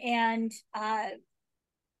 And I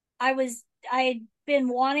had been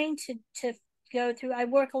wanting to go through. I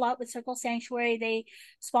work a lot with Circle Sanctuary. They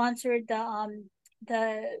sponsored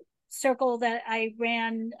the circle that I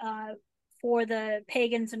ran for the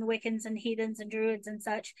pagans and Wiccans and heathens and druids and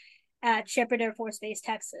such at Shepherd Air Force Base,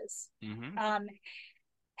 Texas. Mm-hmm. Um,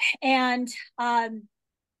 and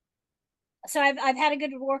so I've had a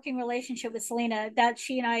good working relationship with Selena. That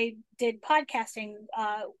she and I did podcasting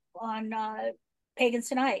on Pagans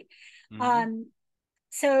Tonight. Mm-hmm. Um,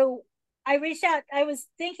 so I reached out. I was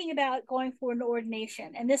thinking about going for an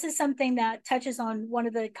ordination, and this is something that touches on one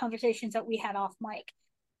of the conversations that we had off mic.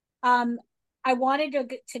 Um, I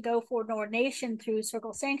wanted to go for an ordination through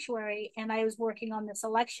Circle Sanctuary, and I was working on this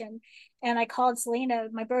election. And I called Selena.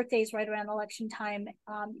 My birthday's right around election time.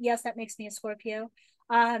 Yes, that makes me a Scorpio.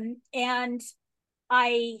 And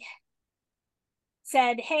I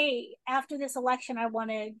said, "Hey, after this election, I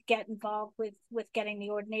want to get involved with getting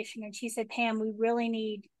the ordination." And she said, "Pam, we really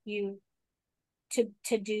need you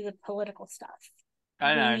to do the political stuff. I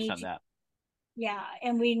We need understand you, that. yeah,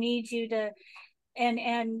 and we need you to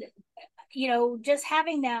and just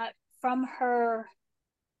having that from her.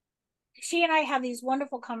 She and I have these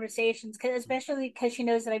wonderful conversations, because especially because she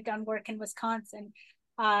knows that I've done work in Wisconsin.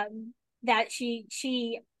 That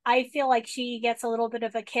she I feel like she gets a little bit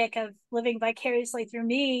of a kick of living vicariously through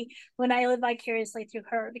me when I live vicariously through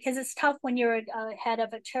her, because it's tough when you're a head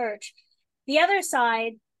of a church. The other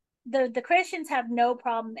side, the Christians have no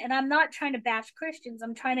problem, and I'm not trying to bash Christians.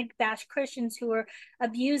 I'm trying to bash Christians who are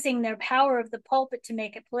abusing their power of the pulpit to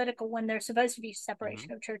make it political when there's supposed to be Mm-hmm.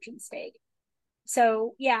 separation of church and state.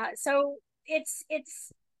 So yeah, so it's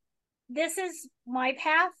this is my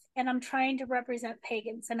path, and I'm trying to represent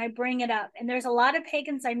pagans, and I bring it up. And there's a lot of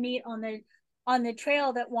pagans I meet on the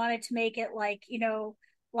trail that wanted to make it like,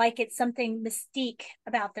 like it's something mystique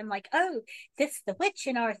about them, like, oh, this is the witch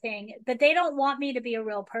in our thing. But they don't want me to be a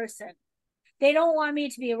real person. They don't want me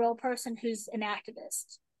to be a real person who's an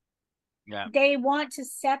activist. Yeah. They want to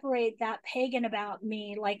separate that pagan about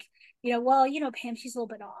me, like, well, Pam, she's a little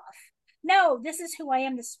bit off. No, this is who I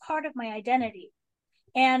am. This is part of my identity.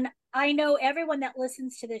 And I know everyone that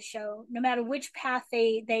listens to this show, no matter which path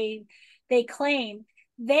they claim,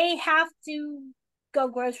 they have to go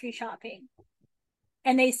grocery shopping,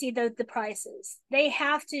 and they see the prices. They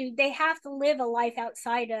have to live a life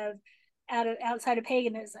outside of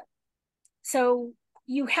paganism. So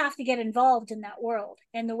you have to get involved in that world.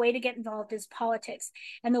 And the way to get involved is politics.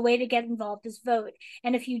 And the way to get involved is vote.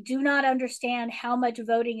 And if you do not understand how much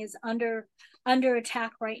voting is under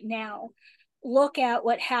attack right now, look at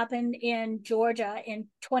what happened in Georgia in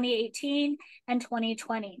 2018 and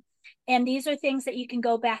 2020. And these are things that you can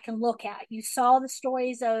go back and look at. You saw the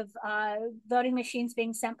stories of voting machines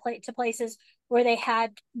being sent to places where they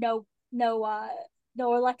had no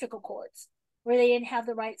electrical cords, where they didn't have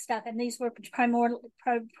the right stuff, and these were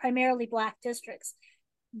primarily black districts.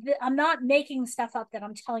 I'm not making stuff up that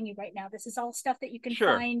I'm telling you right now. This is all stuff that you can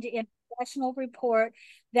Sure. find in a congressional report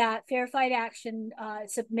that Fair Fight Action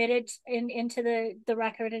submitted into the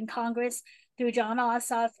record in Congress through John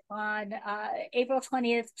Ossoff on April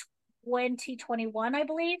 20th, 2021, I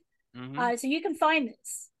believe. Mm-hmm. So you can find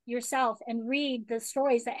this yourself and read the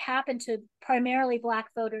stories that happened to primarily Black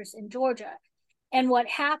voters in Georgia and what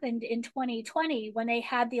happened in 2020 when they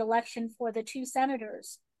had the election for the two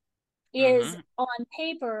senators is Mm-hmm. on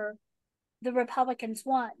paper, the Republicans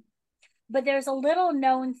won. But there's a little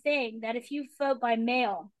known thing that if you vote by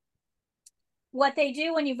mail, what they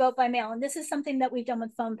do when you vote by mail, and this is something that we've done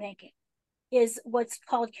with phone banking, is what's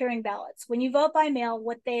called curing ballots. When you vote by mail,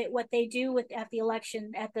 what they do with at the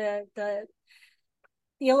election at the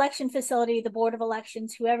election facility, the board of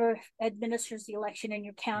elections, whoever administers the election in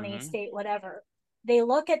your county, Mm-hmm. state, whatever, they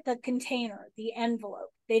look at the container, the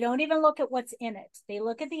envelope. They don't even look at what's in it. They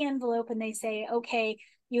look at the envelope and they say, okay,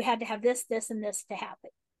 you had to have this, this, and this to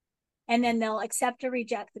happen. And then they'll accept or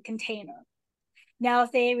reject the container. Now,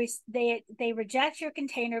 if they reject your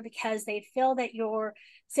container because they feel that your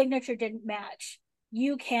signature didn't match,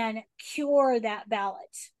 you can cure that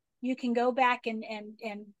ballot. You can go back and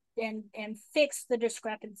fix the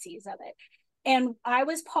discrepancies of it. And I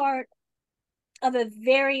was part of a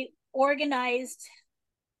very organized,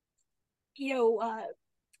 you know,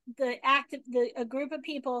 a group of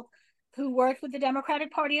people who worked with the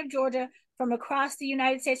Democratic Party of Georgia from across the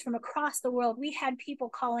United States, from across the world. We had people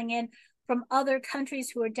calling in from other countries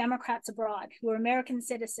who are Democrats abroad, who are American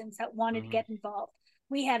citizens that wanted to Mm-hmm. get involved.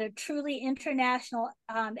 We had a truly international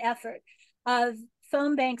effort of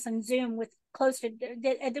phone banks on Zoom with close to,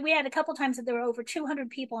 we had a couple times that there were over 200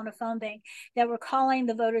 people on a phone bank that were calling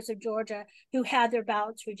the voters of Georgia who had their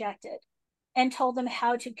ballots rejected and told them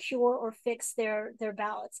how to cure or fix their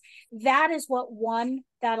ballots. That is what won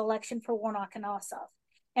that election for Warnock and Ossoff.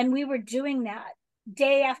 And we were doing that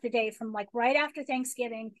day after day from like right after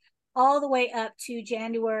Thanksgiving all the way up to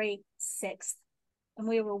January 6th. And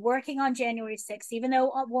we were working on January 6th. Even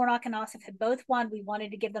though Warnock and Ossoff had both won, we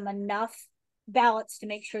wanted to give them enough ballots to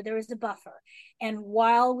make sure there was a buffer. And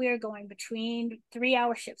while we were going between 3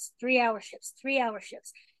 hour shifts, 3 hour shifts, 3 hour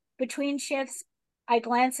shifts, between shifts, I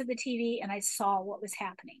glanced at the TV and I saw what was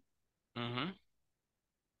happening. Mm-hmm.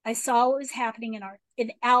 I saw what was happening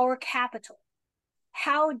in our capital.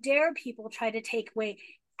 How dare people try to take away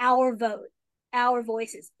our vote, our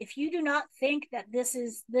voices? If you do not think that this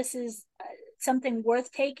is something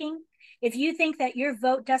worth taking, if you think that your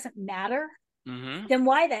vote doesn't matter, Mm-hmm. then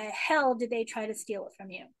why the hell did they try to steal it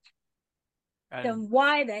from you? And Then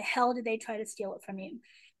why the hell did they try to steal it from you?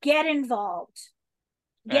 Get involved.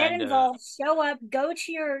 Get and involved, show up, go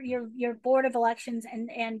to your board of elections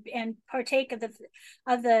and partake of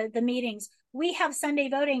the meetings. We have Sunday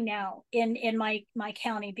voting now in my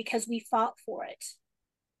county because we fought for it.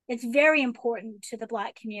 It's very important to the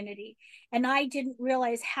Black community, and I didn't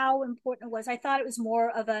realize how important it was. I thought it was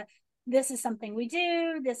more of a, this is something we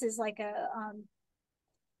do, this is like a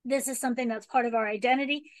this is something that's part of our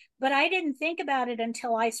identity. But I didn't think about it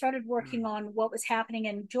until I started working on what was happening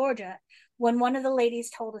in Georgia, when one of the ladies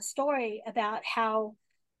told a story about how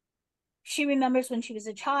she remembers when she was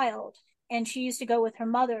a child and she used to go with her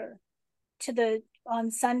mother to the on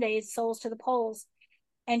Sundays, Souls to the Polls,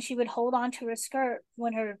 and she would hold on to her skirt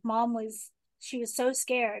when her mom was, she was so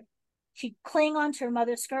scared. She'd cling onto her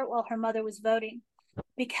mother's skirt while her mother was voting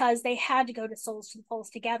because they had to go to Souls to the Polls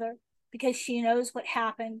together, because she knows what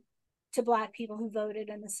happened to Black people who voted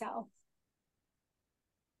in the South.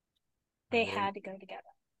 They they, had to go together.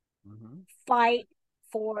 mm-hmm. Fight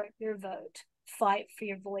for your vote, fight for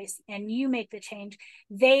your voice, and you make the change.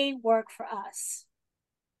 They work for us.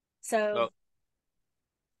 So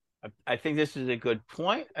So, I think this is a good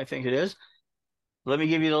point. I think it is. Let me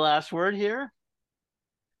give you the last word here,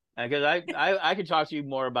 because I could talk to you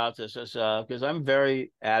more about this as because I'm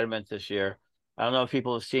very adamant this year. I don't know if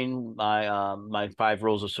people have seen my 5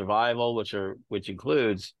 rules of survival, which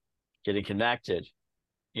includes getting connected,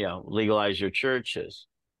 legalize your churches,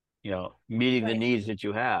 meeting the right, needs that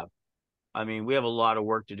you have. I mean, we have a lot of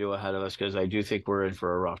work to do ahead of us because I do think we're in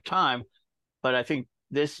for a rough time. But I think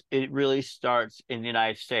it really starts in the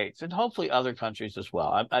United States and hopefully other countries as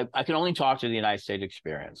well. I can only talk to the United States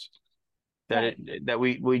experience right, that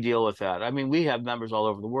we deal with that. I mean, we have members all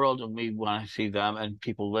over the world and we want to see them and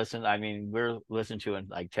people listen. I mean, we're listened to in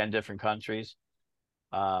like 10 different countries,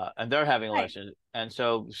 and they're having right. elections. And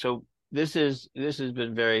so this has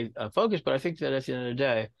been very focused, but I think that at the end of the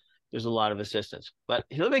day, there's a lot of assistance. But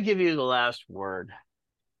let me give you the last word.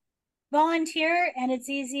 Volunteer, and it's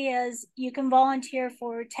easy as you can volunteer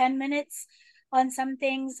for 10 minutes on some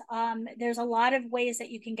things. There's a lot of ways that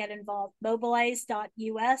you can get involved.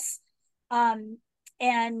 Mobilize.us. Um,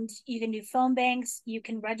 and you can do phone banks. You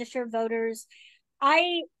can register voters.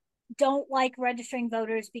 I don't like registering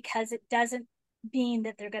voters because it doesn't mean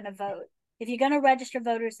that they're going to vote. If you're going to register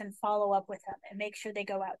voters, then follow up with them and make sure they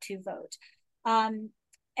go out to vote. Um,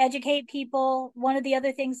 Educate people. One of the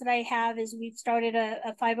other things that I have is we've started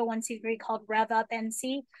a 501c3 called Rev Up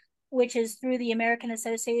NC, which is through the American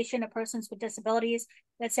Association of Persons with Disabilities.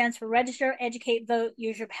 That stands for Register, Educate, Vote,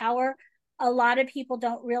 Use Your Power. A lot of people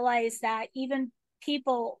don't realize that even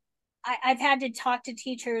people, I've had to talk to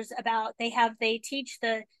teachers about, they teach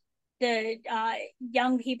the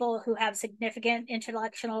young people who have significant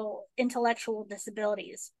intellectual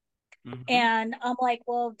disabilities. Mm-hmm. And I'm like,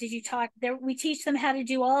 well, did you talk there? We teach them how to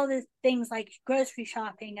do all the things like grocery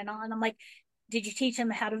shopping and all. And I'm like, did you teach them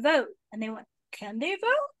how to vote? And they went, can they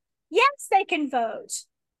vote? Yes, they can vote.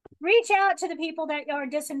 Reach out to the people that are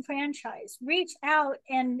disenfranchised. Reach out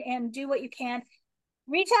and do what you can.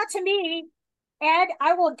 Reach out to me, Ed.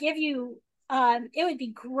 I will give you. It would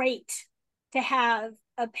be great to have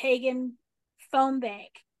a pagan phone bank.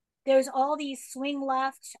 There's all these swing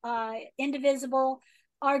left, indivisible,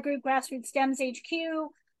 our group, Grassroots Stems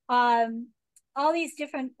HQ, all these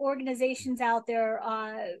different organizations out there,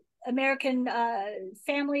 American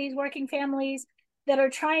families, working families that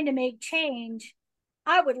are trying to make change.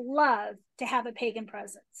 I would love to have a pagan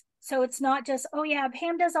presence. So it's not just, oh yeah,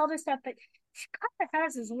 Pam does all this stuff, but she kind of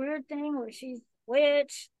has this weird thing where she's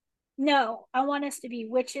witch. No, I want us to be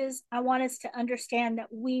witches. I want us to understand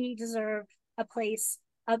that we deserve a place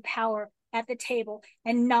of power at the table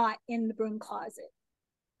and not in the broom closet.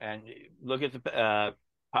 And look at the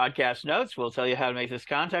podcast notes. We'll tell you how to make this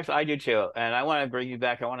contact. I do too. And I want to bring you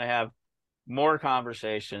back. I want to have more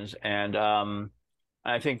conversations. And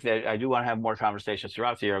I think that I do want to have more conversations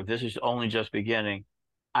throughout the year. This is only just beginning.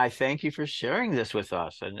 I thank you for sharing this with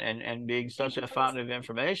us and being such a fountain of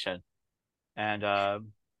information. And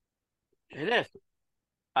it is.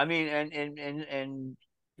 I mean,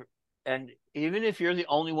 and even if you're the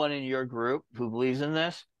only one in your group who believes in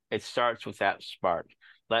this, it starts with that spark.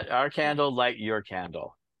 Let our Yeah, candle light your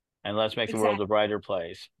candle, and let's make the world a exactly. brighter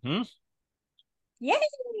place. Hmm? Yay!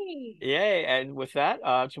 Yay. And with that,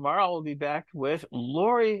 tomorrow we'll be back with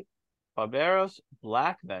Lori Barberos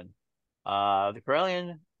Blackman, the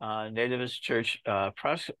Karelian Nativist Church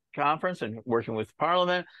press conference and working with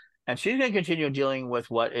Parliament. And she's going to continue dealing with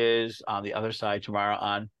what is on the other side tomorrow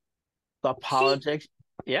on the She politics.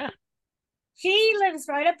 Yeah, she lives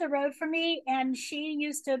right up the road from me, and she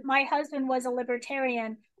used to. My husband was a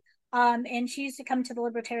libertarian, and she used to come to the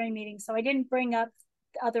libertarian meetings. So I didn't bring up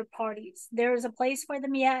other parties. There is a place for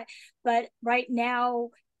them yet, but right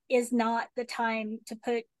now is not the time to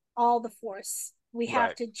put all the force. We have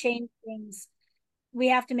right. to change things. We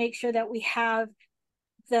have to make sure that we have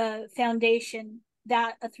the foundation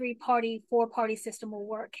that a three-party, four-party system will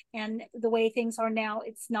work. And the way things are now,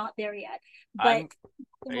 it's not there yet. But I'm nothing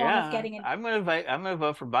wrong with Yeah, getting in. I'm gonna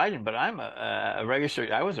vote for Biden, but I'm a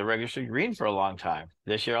registered I was a registered Green for a long time.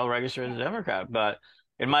 This year I'll register as a Democrat, but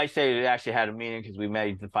in my state it actually had a meaning because we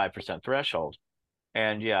made the 5% threshold.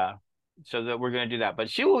 And yeah, so that we're gonna do that.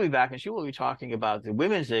 But she will be back and she will be talking about the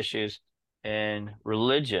women's issues in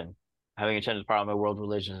religion, having attended the Parliament of World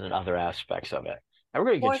Religions and other aspects of it. And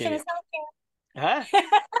we're gonna Abortion continue. is Huh?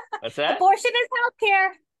 healthcare. What's that? Abortion is healthcare.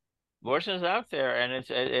 Abortion is out there, and it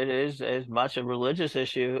is as much a religious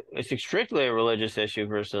issue. It's strictly a religious issue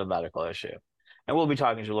versus a medical issue, and we'll be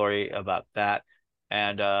talking to Lori about that.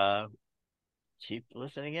 And keep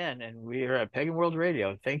listening in. And we are at Pagan World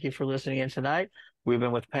Radio. Thank you for listening in tonight. We've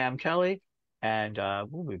been with Pam Kelly, and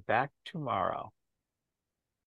we'll be back tomorrow.